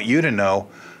I want you to know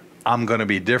I'm going to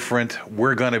be different.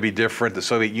 We're going to be different. The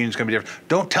Soviet Union's going to be different.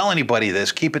 Don't tell anybody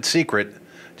this. Keep it secret,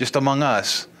 just among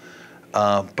us.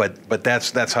 But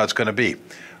that's how it's going to be.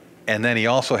 And then he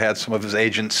also had some of his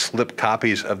agents slip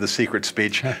copies of the secret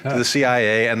speech to the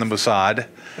CIA and the Mossad.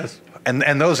 Yes.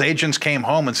 And those agents came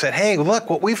home and said, "Hey, look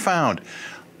what we found."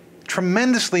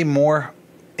 Tremendously more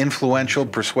influential,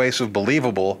 persuasive,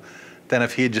 believable than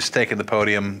if he had just taken the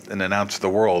podium and announced to the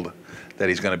world that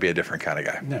he's going to be a different kind of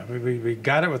guy. No, we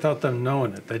got it without them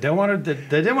knowing it. They didn't want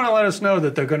to let us know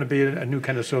that they're going to be a new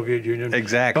kind of Soviet Union.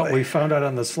 Exactly. But we found out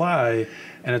on the sly,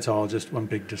 and it's all just one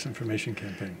big disinformation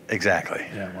campaign. Exactly.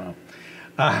 Yeah,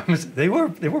 wow. They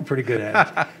were pretty good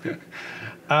at it.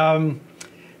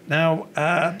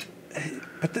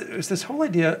 But there's this whole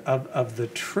idea of the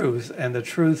truth, and the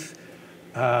truth,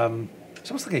 it's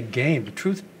almost like a game. The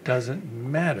truth doesn't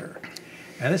matter.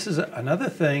 And this is another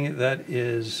thing that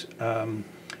is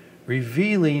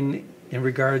revealing in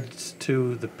regards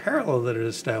to the parallel that it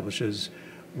establishes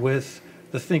with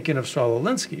the thinking of Saul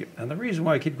Alinsky. And the reason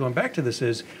why I keep going back to this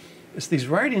is it's these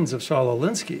writings of Saul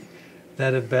Alinsky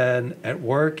that have been at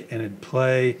work and in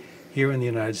play here in the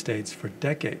United States for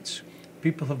decades.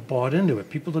 People have bought into it.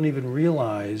 People don't even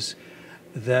realize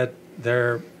that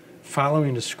they're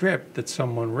following a script that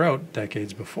someone wrote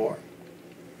decades before.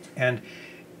 And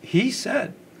he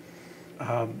said,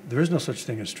 there is no such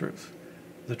thing as truth.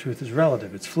 The truth is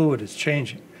relative. It's fluid. It's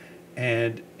changing.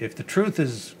 And if the truth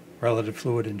is relative,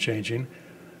 fluid, and changing,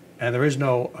 and there is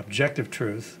no objective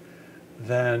truth,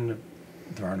 then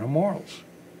there are no morals.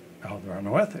 There are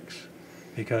no ethics.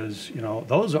 Because,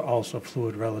 those are also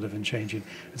fluid, relative, and changing.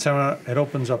 And so it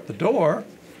opens up the door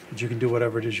that you can do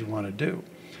whatever it is you want to do.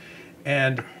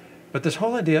 But this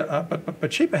whole idea, but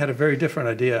Pachepa had a very different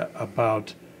idea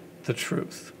about the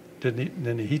truth,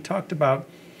 didn't he? He talked about,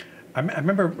 I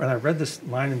remember when I read this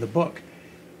line in the book,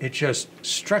 it just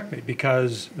struck me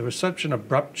because there was such an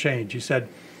abrupt change. He said,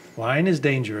 lying is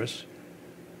dangerous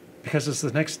because it's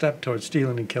the next step towards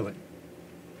stealing and killing.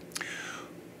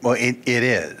 Well, it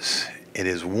is. It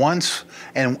is once,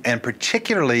 and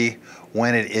particularly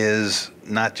when it is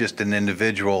not just an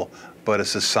individual, but a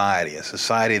society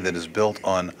that is built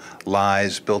on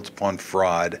lies, built upon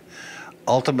fraud.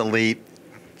 Ultimately,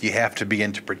 you have to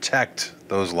begin to protect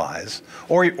those lies,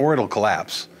 or it'll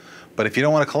collapse. But if you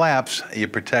don't want to collapse, you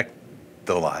protect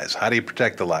the lies. How do you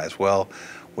protect the lies? Well,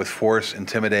 with force,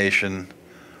 intimidation,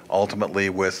 ultimately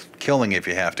with killing if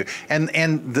you have to. And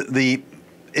the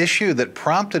issue that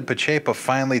prompted Pachepa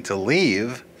finally to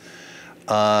leave,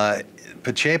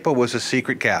 Pachepa was a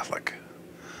secret Catholic.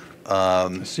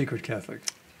 A secret Catholic.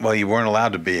 Well, you weren't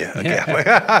allowed to be a Catholic.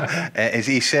 As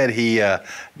he said, he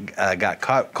got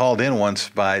called in once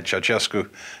by Ceausescu,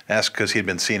 asked because he'd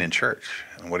been seen in church.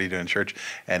 And what do you do in church?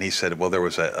 And he said, well, there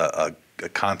was a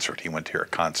concert. He went to hear a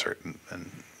concert, and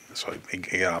so he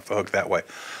got off the hook that way.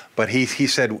 But he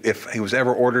said if he was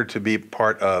ever ordered to be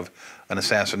part of an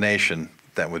assassination,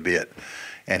 that would be it.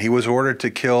 And he was ordered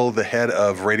to kill the head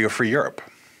of Radio Free Europe.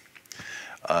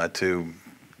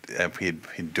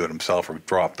 he'd do it himself or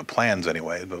draw up the plans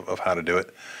anyway of how to do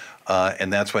it.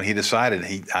 And that's when he decided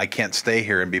I can't stay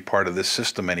here and be part of this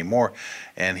system anymore.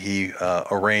 And he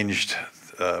arranged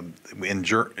in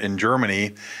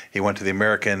Germany. He went to the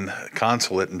American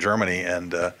consulate in Germany,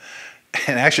 and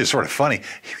actually it's sort of funny.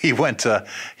 He went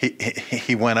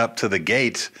he went up to the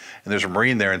gate, and there's a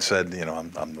Marine there, and said,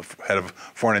 I'm the head of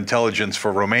foreign intelligence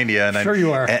for Romania. And sure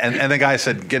you are. And the guy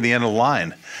said, get to the end of the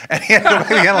line. And he had to wait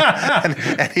to the end of the line,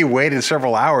 and he waited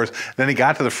several hours. Then he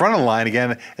got to the front of the line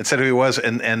again and said who he was,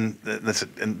 and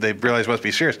they realized it must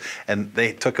be serious. And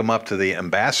they took him up to the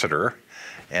ambassador,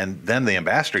 and then the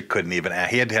ambassador couldn't even.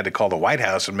 He had to call the White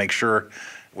House and make sure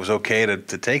it was okay to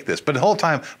take this. But the whole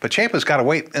time, Pacheco's got to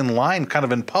wait in line, kind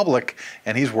of in public,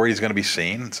 and he's worried he's going to be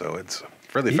seen. So it's a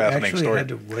really fascinating story. He actually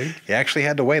had to wait? He actually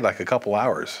had to wait like a couple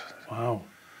hours. Wow.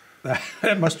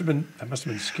 That must have been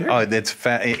scary. Oh, it's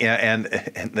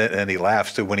and he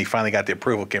laughs too. When he finally got the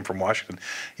approval, came from Washington.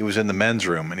 He was in the men's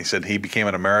room, and he said he became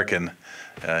an American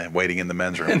waiting in the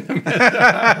men's room.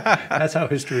 That's how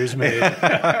history is made.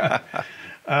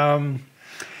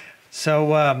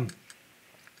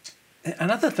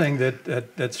 Another thing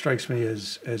that strikes me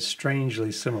as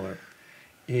strangely similar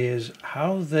is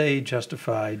how they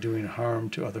justify doing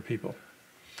harm to other people.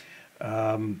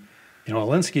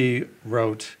 Alinsky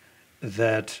wrote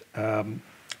that a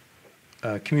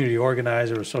community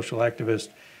organizer or social activist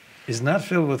is not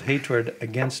filled with hatred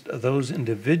against those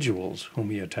individuals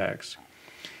whom he attacks.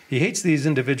 He hates these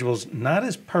individuals not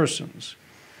as persons,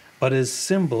 but as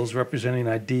symbols representing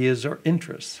ideas or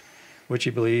interests, which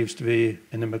he believes to be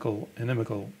inimical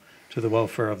to the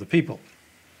welfare of the people.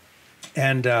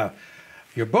 And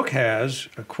your book has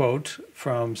a quote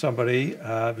from somebody.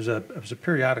 It was a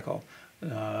periodical.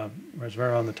 It was right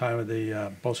around the time of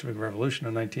the Bolshevik Revolution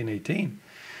in 1918.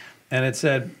 And it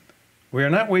said, "We are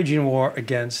not waging war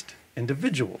against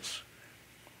individuals.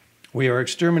 We are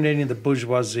exterminating the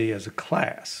bourgeoisie as a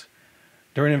class.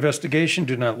 During investigation,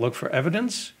 do not look for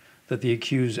evidence that the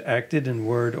accused acted in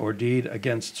word or deed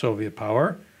against Soviet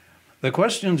power. The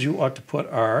questions you ought to put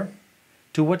are,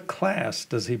 to what class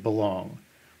does he belong?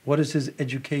 What is his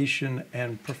education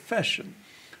and profession?"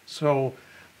 So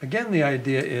again, the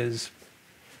idea is,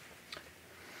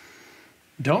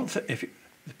 if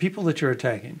the people that you're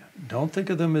attacking, don't think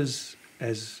of them as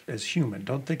human.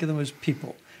 Don't think of them as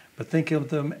people, but think of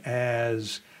them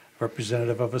as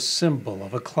representative of a symbol,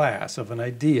 of a class, of an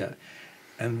idea.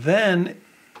 And then,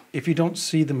 if you don't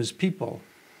see them as people,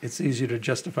 it's easier to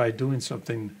justify doing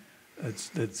something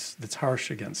that's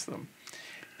harsh against them.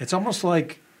 It's almost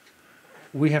like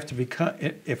we have to become,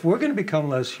 if we're going to become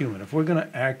less human, if we're going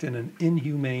to act in an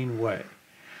inhumane way,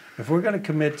 if we're going to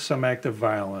commit some act of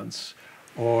violence,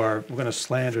 or we're going to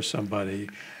slander somebody,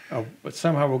 but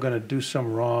somehow we're going to do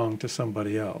some wrong to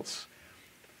somebody else,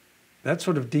 that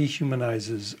sort of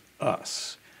dehumanizes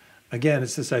us. Again,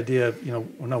 it's this idea of,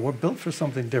 no, we're built for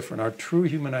something different. Our true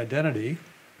human identity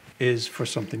is for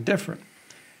something different.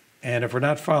 And if we're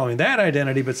not following that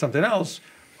identity but something else,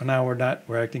 well, now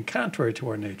we're acting contrary to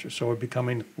our nature. So we're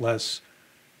becoming less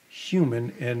human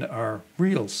in our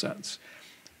real sense.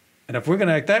 And if we're going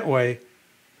to act that way,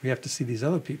 we have to see these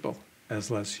other people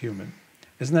as less human.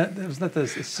 Isn't that the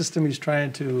system he's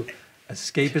trying to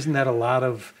escape? Isn't that a lot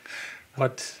of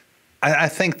what? I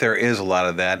think there is a lot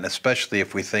of that, and especially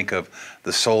if we think of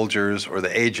the soldiers or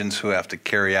the agents who have to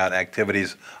carry out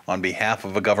activities on behalf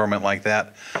of a government like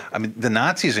that. I mean, the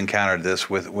Nazis encountered this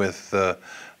with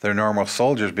their normal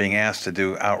soldiers being asked to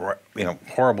do outright,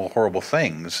 horrible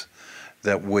things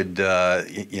that would,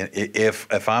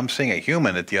 if I'm seeing a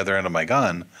human at the other end of my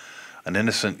gun, an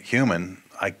innocent human,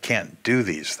 I can't do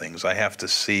these things. I have to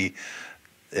see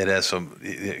it as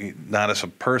not as a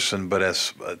person, but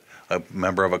as a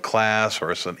member of a class,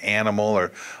 or as an animal,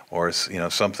 or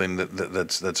something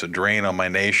that's a drain on my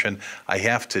nation. I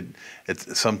have to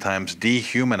sometimes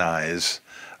dehumanize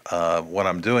what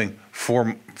I'm doing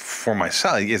for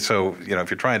myself. So if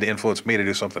you're trying to influence me to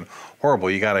do something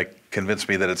horrible, you got to convince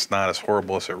me that it's not as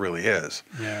horrible as it really is.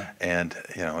 Yeah. And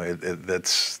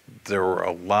there were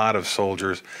a lot of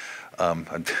soldiers. I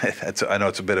know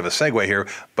it's a bit of a segue here,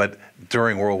 but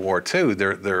during World War II,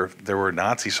 there were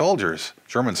Nazi soldiers,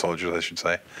 German soldiers, I should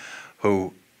say,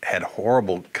 who had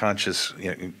horrible conscious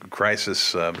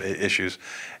crisis issues,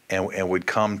 and would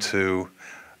come to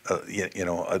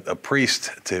a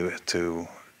priest to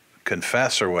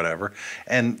confess or whatever,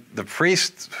 and the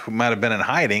priest, who might have been in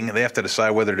hiding, they have to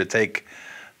decide whether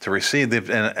to receive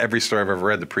and every story I've ever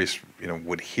read, the priest,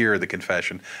 would hear the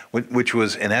confession, which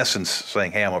was in essence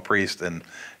saying, "Hey, I'm a priest, and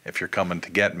if you're coming to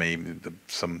get me,"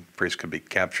 some priest could be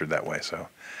captured that way. So,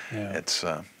 yeah.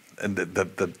 and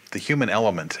the human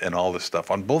element in all this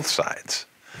stuff on both sides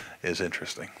is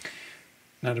interesting.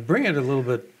 Now, to bring it a little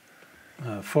bit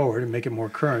forward and make it more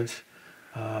current,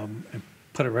 and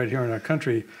put it right here in our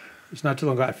country, it's not too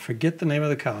long ago. I forget the name of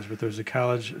the college, but there was a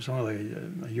college. It was only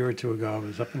like a year or two ago. It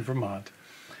was up in Vermont,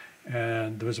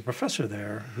 and there was a professor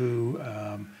there who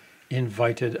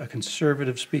invited a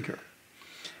conservative speaker,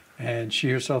 and she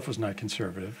herself was not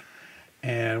conservative.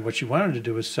 And what she wanted to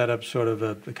do was set up sort of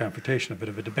a confrontation, a bit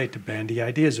of a debate to bandy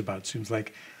ideas about. It seems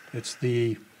like it's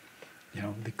the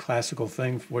classical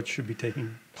thing for what should be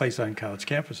taking place on college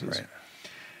campuses. Right.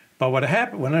 But what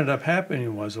ended up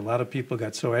happening was a lot of people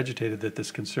got so agitated that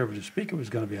this conservative speaker was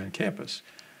going to be on campus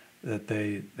that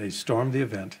they stormed the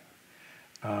event.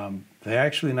 They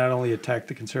actually not only attacked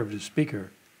the conservative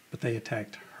speaker, but they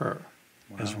attacked her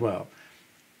as well.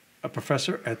 A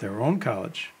professor at their own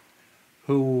college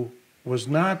who was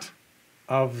not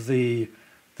of the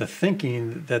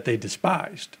thinking that they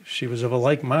despised. She was of a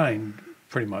like mind,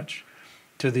 pretty much,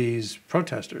 to these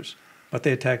protesters, but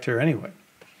they attacked her anyway.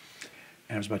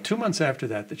 And it was about 2 months after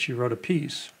that she wrote a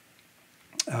piece.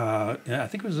 I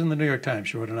think it was in the New York Times.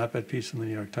 She wrote an op-ed piece in the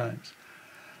New York Times.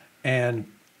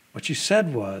 And what she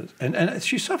said was, and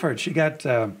she suffered. She got,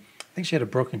 I think she had a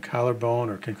broken collarbone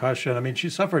or concussion. I mean, she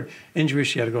suffered injuries.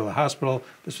 She had to go to the hospital.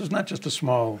 This was not just a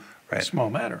small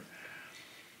matter.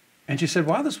 And she said,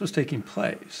 while this was taking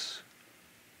place,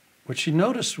 what she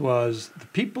noticed was the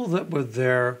people that were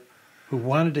there who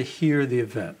wanted to hear the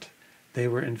event, they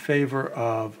were in favor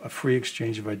of a free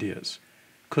exchange of ideas,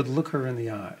 could look her in the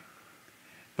eye.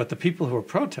 But the people who were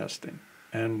protesting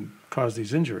and caused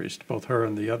these injuries to both her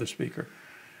and the other speaker,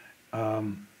 they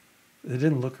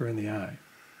didn't look her in the eye.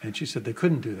 And she said they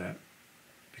couldn't do that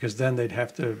because then they'd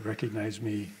have to recognize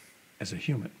me as a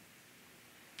human.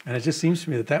 And it just seems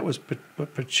to me that was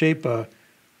what Pachepa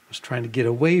was trying to get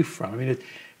away from. I mean, it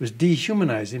was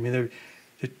dehumanizing. I mean,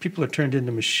 people are turned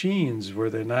into machines,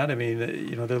 were they not? I mean,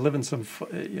 they're living some,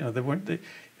 they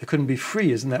couldn't be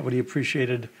free. Isn't that what he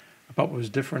appreciated about what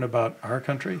was different about our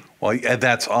country? Well,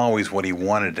 that's always what he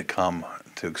wanted to come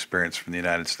to experience from the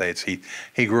United States.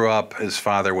 He grew up, his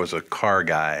father was a car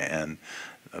guy, and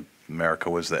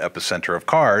America was the epicenter of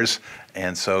cars,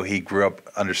 and so he grew up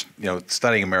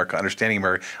studying America,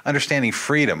 understanding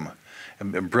freedom. A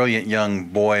brilliant young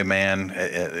boy,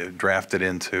 man, drafted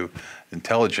into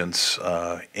intelligence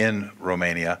in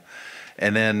Romania,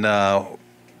 and then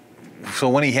so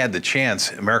when he had the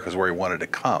chance, America's where he wanted to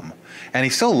come, and he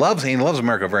still loves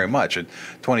America very much. In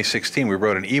 2016, we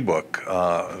wrote an ebook,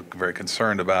 very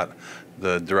concerned about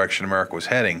the direction America was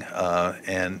heading,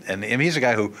 and he's a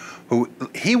guy who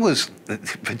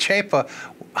Pachepa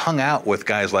hung out with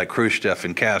guys like Khrushchev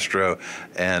and Castro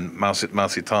and Mao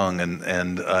Zedong,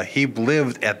 and he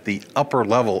lived at the upper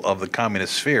level of the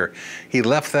communist sphere. He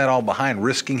left that all behind,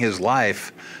 risking his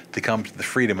life to come to the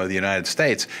freedom of the United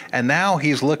States. And now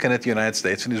he's looking at the United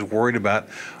States and he's worried about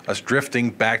us drifting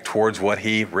back towards what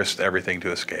he risked everything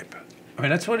to escape. I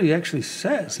mean, that's what he actually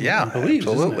says. Yeah, believes,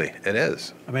 absolutely, isn't it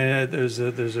is. I mean, there's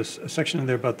a section in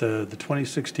there about the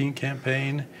 2016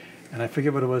 campaign, and I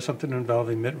forget what it was, something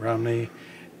involving Mitt Romney,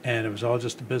 and it was all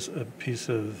just a piece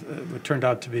of what turned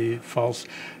out to be false.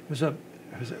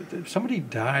 Somebody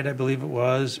died, I believe it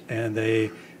was, and they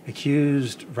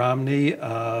accused Romney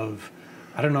of,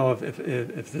 I don't know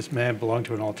if this man belonged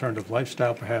to an alternative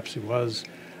lifestyle, perhaps he was,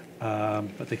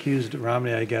 but they accused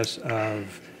Romney, I guess,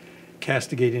 of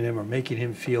castigating him or making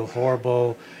him feel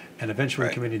horrible, and eventually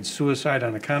committing suicide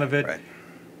on account of it. Right.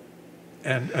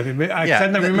 And I mean, I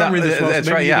can't remember this well. That's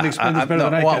so maybe you can explain this better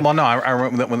than I can. Well, no,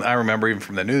 I remember even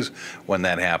from the news when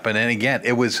that happened. And again,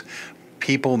 it was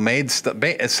people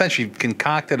essentially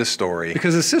concocted a story.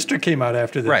 Because his sister came out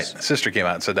after this. Right. His sister came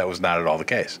out and said that was not at all the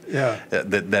case. Yeah.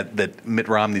 That Mitt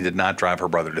Romney did not drive her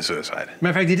brother to suicide. Matter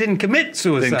of fact, he didn't commit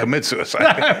suicide. Didn't commit suicide.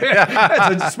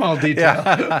 That's a small detail.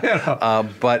 Yeah.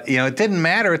 But it didn't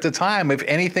matter at the time. If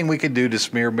anything we could do to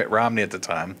smear Mitt Romney at the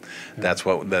time, that's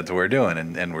what we're doing,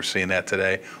 and we're seeing that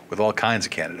today with all kinds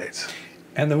of candidates.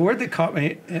 And the word that caught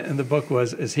me in the book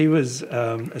was, as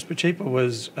Pachepa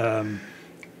was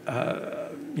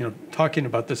talking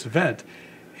about this event,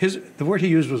 the word he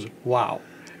used was "wow,"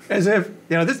 as if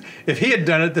if he had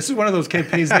done it, this is one of those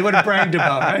campaigns they would have bragged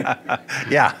about, right?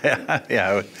 Yeah.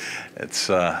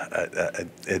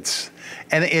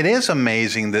 And it is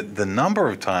amazing that the number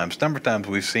of times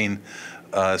we've seen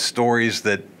stories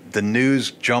that the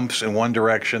news jumps in one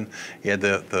direction. You had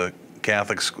the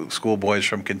Catholic schoolboys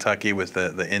from Kentucky with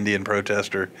the Indian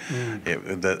protester.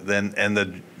 Then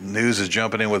the news is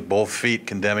jumping in with both feet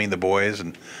condemning the boys,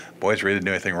 and boys really didn't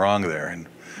do anything wrong there. And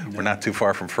No. We're not too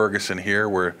far from Ferguson here,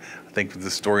 where I think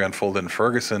the story unfolded in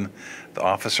Ferguson. The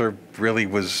officer really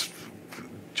was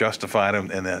justified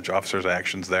in the officer's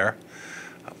actions there.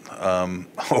 I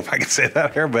hope I can say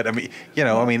that here, but I mean, you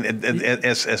know, I mean,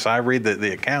 as I read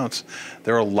the accounts,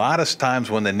 there are a lot of times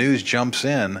when the news jumps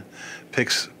in,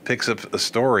 picks up a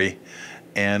story,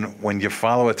 and when you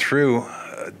follow it through,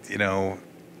 you know,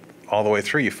 all the way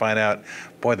through, you find out,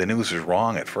 boy, the news is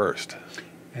wrong at first.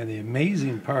 And the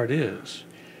amazing part is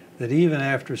that even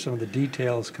after some of the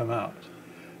details come out,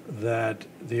 that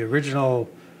the original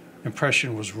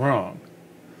impression was wrong,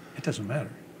 it doesn't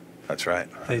matter. That's right.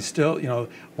 They still, you know,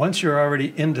 once you're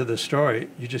already into the story,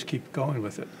 you just keep going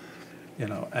with it, you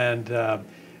know, and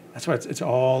that's why it's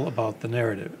all about the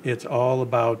narrative. It's all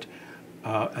about,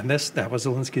 and that was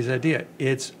Alinsky's idea.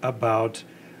 It's about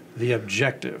the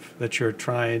objective that you're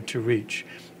trying to reach.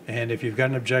 And if you've got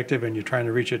an objective and you're trying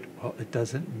to reach it, well, it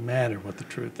doesn't matter what the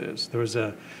truth is. There's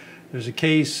a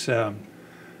case,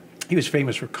 he was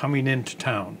famous for coming into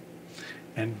town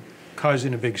and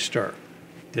causing a big stir.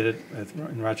 Did it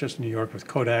in Rochester, New York with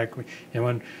Kodak. And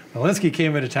when Alinsky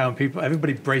came into town,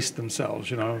 everybody braced themselves,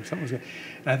 you know. Something was going.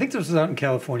 And I think this was out in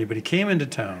California, but he came into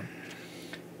town,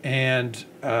 and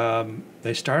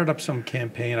they started up some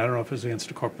campaign. I don't know if it was against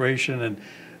a corporation, and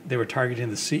they were targeting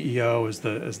the CEO as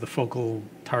the focal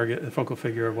target, the focal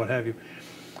figure, or what have you.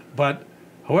 But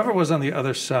whoever was on the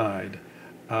other side,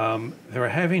 they were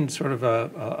having sort of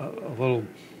a little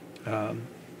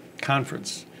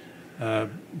conference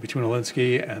between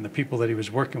Alinsky and the people that he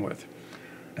was working with.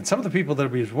 And some of the people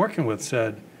that he was working with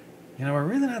said, you know, we're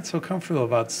really not so comfortable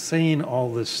about saying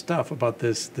all this stuff about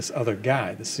this other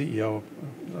guy, the CEO.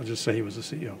 I'll just say he was the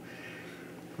CEO.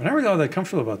 We're not really all that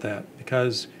comfortable about that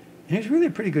because he's really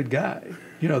a pretty good guy.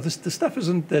 You know, this stuff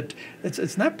isn't that,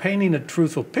 it's not painting a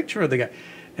truthful picture of the guy.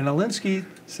 And Alinsky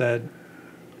said,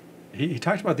 he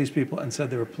talked about these people and said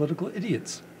they were political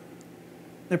idiots.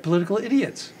 They're political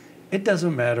idiots. It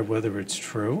doesn't matter whether it's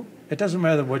true. It doesn't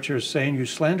matter what you're saying. You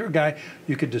slander a guy,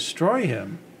 you could destroy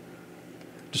him,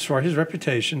 destroy his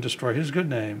reputation, destroy his good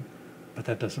name, but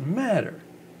that doesn't matter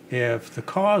if the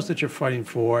cause that you're fighting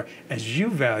for, as you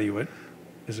value it,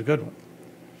 is a good one.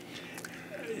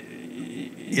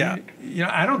 Yeah. You know,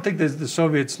 I don't think that the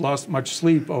Soviets lost much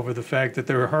sleep over the fact that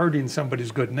they were hurting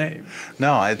somebody's good name.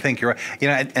 No, I think you're right. You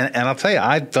know, and I'll tell you,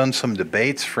 I've done some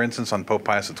debates, for instance, on Pope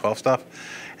Pius XII stuff,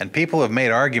 and people have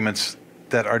made arguments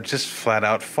that are just flat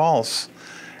out false,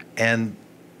 and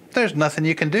there's nothing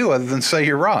you can do other than say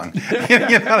you're wrong. You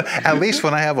know, at least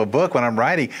when I have a book, when I'm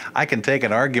writing, I can take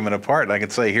an argument apart and I can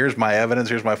say, here's my evidence,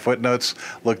 here's my footnotes,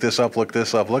 look this up, look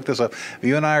this up, look this up. If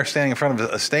you and I are standing in front of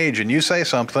a stage and you say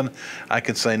something, I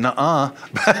could say, nuh-uh,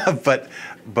 but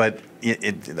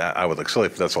I would look silly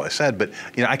if that's all I said, but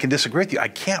you know, I can disagree with you. I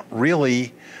can't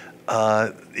really,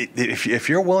 if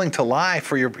you're willing to lie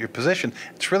for your position,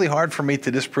 it's really hard for me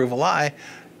to disprove a lie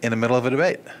in the middle of a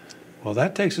debate. Well,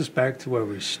 that takes us back to where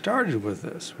we started with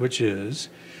this, which is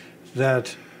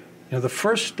that, you know, the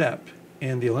first step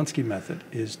in the Alinsky method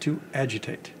is to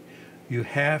agitate. You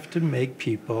have to make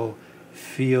people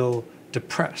feel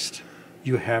depressed.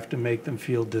 You have to make them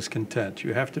feel discontent.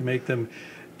 You have to make them,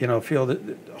 you know, feel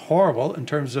horrible in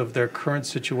terms of their current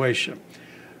situation,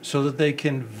 so that they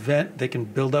can vent, they can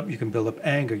build up, you can build up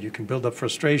anger, you can build up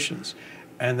frustrations,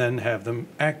 and then have them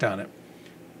act on it.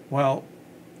 Well,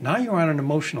 now you're on an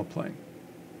emotional plane.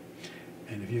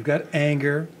 And if you've got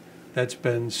anger that's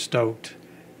been stoked,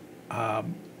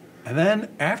 and then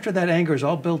after that anger is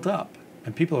all built up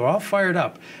and people are all fired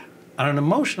up on an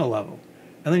emotional level,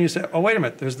 and then you say, oh, wait a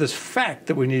minute, there's this fact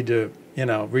that we need to, you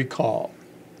know, recall.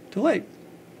 Too late.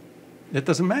 It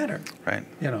doesn't matter. Right.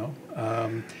 You know,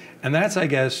 and that's, I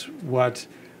guess, what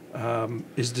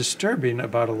is disturbing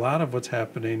about a lot of what's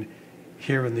happening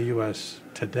here in the U.S.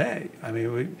 today. I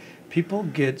mean, people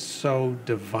get so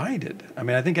divided. I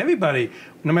mean, I think everybody,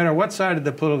 no matter what side of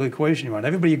the political equation you're on,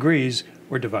 everybody agrees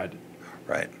we're divided.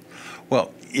 Right.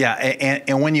 Well, yeah,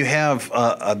 and when you have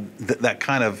that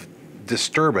kind of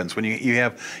disturbance, when you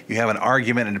have an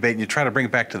argument and debate, and you try to bring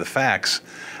it back to the facts,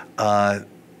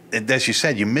 as you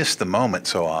said, you miss the moment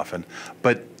so often.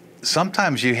 But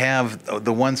sometimes you have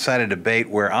the one-sided debate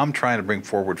where I'm trying to bring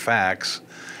forward facts,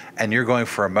 and you're going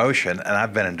for emotion, and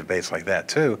I've been in debates like that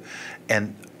too,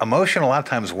 and emotion a lot of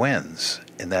times wins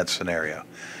in that scenario.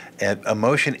 And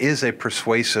emotion is a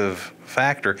persuasive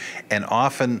factor, and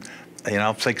often, you know,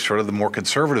 I'll take sort of the more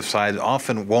conservative side,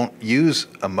 often won't use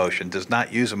emotion, does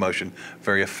not use emotion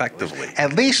very effectively,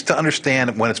 at least to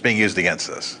understand when it's being used against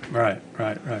us. Right.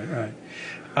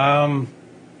 I'm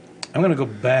going to go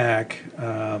back.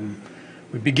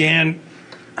 We began,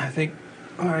 I think,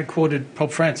 I quoted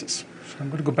Pope Francis. So I'm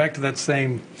going to go back to that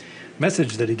same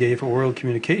message that he gave for World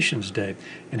Communications Day.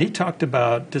 And he talked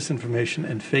about disinformation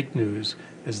and fake news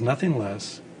as nothing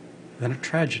less than a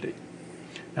tragedy.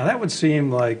 Now that would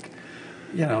seem like,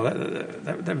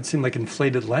 that would seem like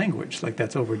inflated language, like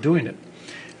that's overdoing it.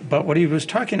 But what he was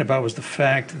talking about was the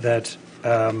fact that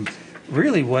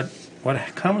really what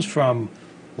comes from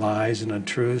lies and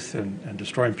untruth and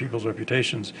destroying people's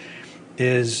reputations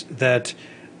is that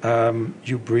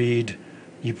you breed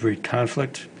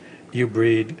conflict, you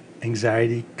breed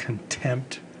anxiety,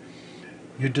 contempt,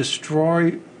 you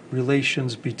destroy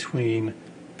relations between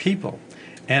people.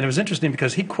 And it was interesting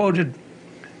because he quoted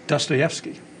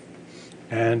Dostoevsky.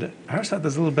 And I always thought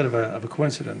there's a little bit of a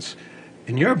coincidence.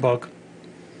 In your book,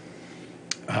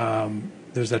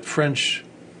 there's that French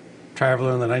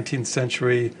traveler in the 19th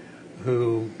century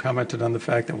who commented on the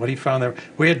fact that what he found there,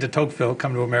 we had de Tocqueville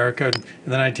come to America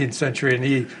in the 19th century, and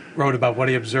he wrote about what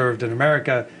he observed in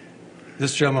America.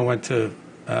 This gentleman went to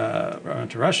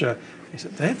Russia. He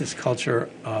said they have this culture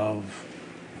of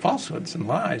falsehoods and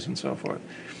lies and so forth.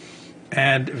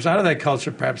 And it was out of that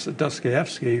culture, perhaps, that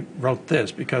Dostoevsky wrote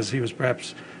this, because he was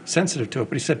perhaps sensitive to it.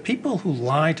 But he said people who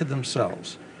lie to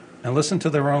themselves and listen to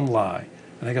their own lie,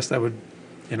 and I guess that would,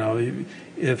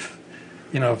 if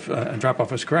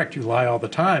Andropov was correct, you lie all the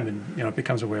time, and it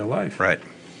becomes a way of life. Right.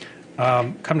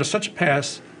 Come to such a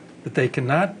pass that they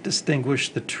cannot distinguish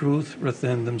the truth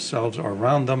within themselves or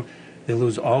around them. They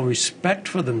lose all respect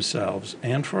for themselves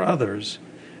and for others,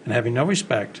 and having no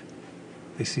respect,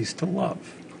 they cease to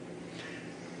love.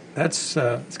 That's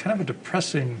it's kind of a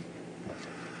depressing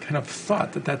kind of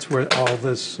thought that's where all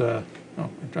this. I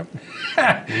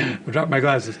dropped my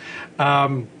glasses.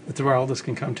 That's where all this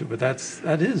can come to. But that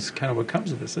is kind of what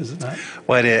comes of this, is it not?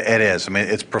 Well, it is. I mean,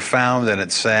 it's profound and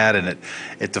it's sad, and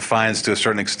it defines to a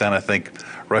certain extent, I think,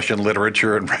 Russian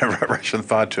literature and Russian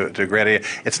thought to a great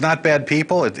extent. It's not bad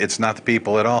people. It's not the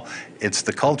people at all. It's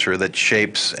the culture that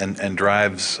shapes and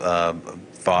drives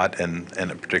thought in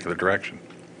a particular direction.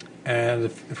 And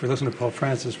if we listen to Pope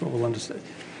Francis, what we'll understand,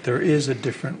 there is a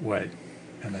different way.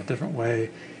 And that different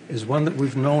way is one that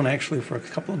we've known actually for a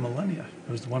couple of millennia.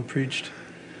 It was the one preached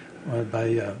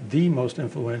by the most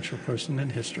influential person in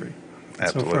history.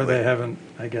 Absolutely. So far they haven't,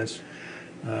 I guess,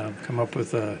 come up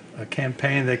with a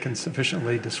campaign that can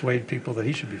sufficiently dissuade people that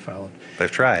he should be followed. They've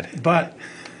tried. But,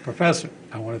 Professor,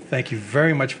 I want to thank you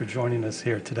very much for joining us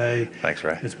here today. Thanks,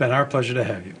 Ray. It's been our pleasure to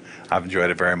have you. I've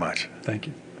enjoyed it very much. Thank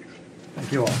you.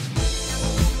 Thank you all.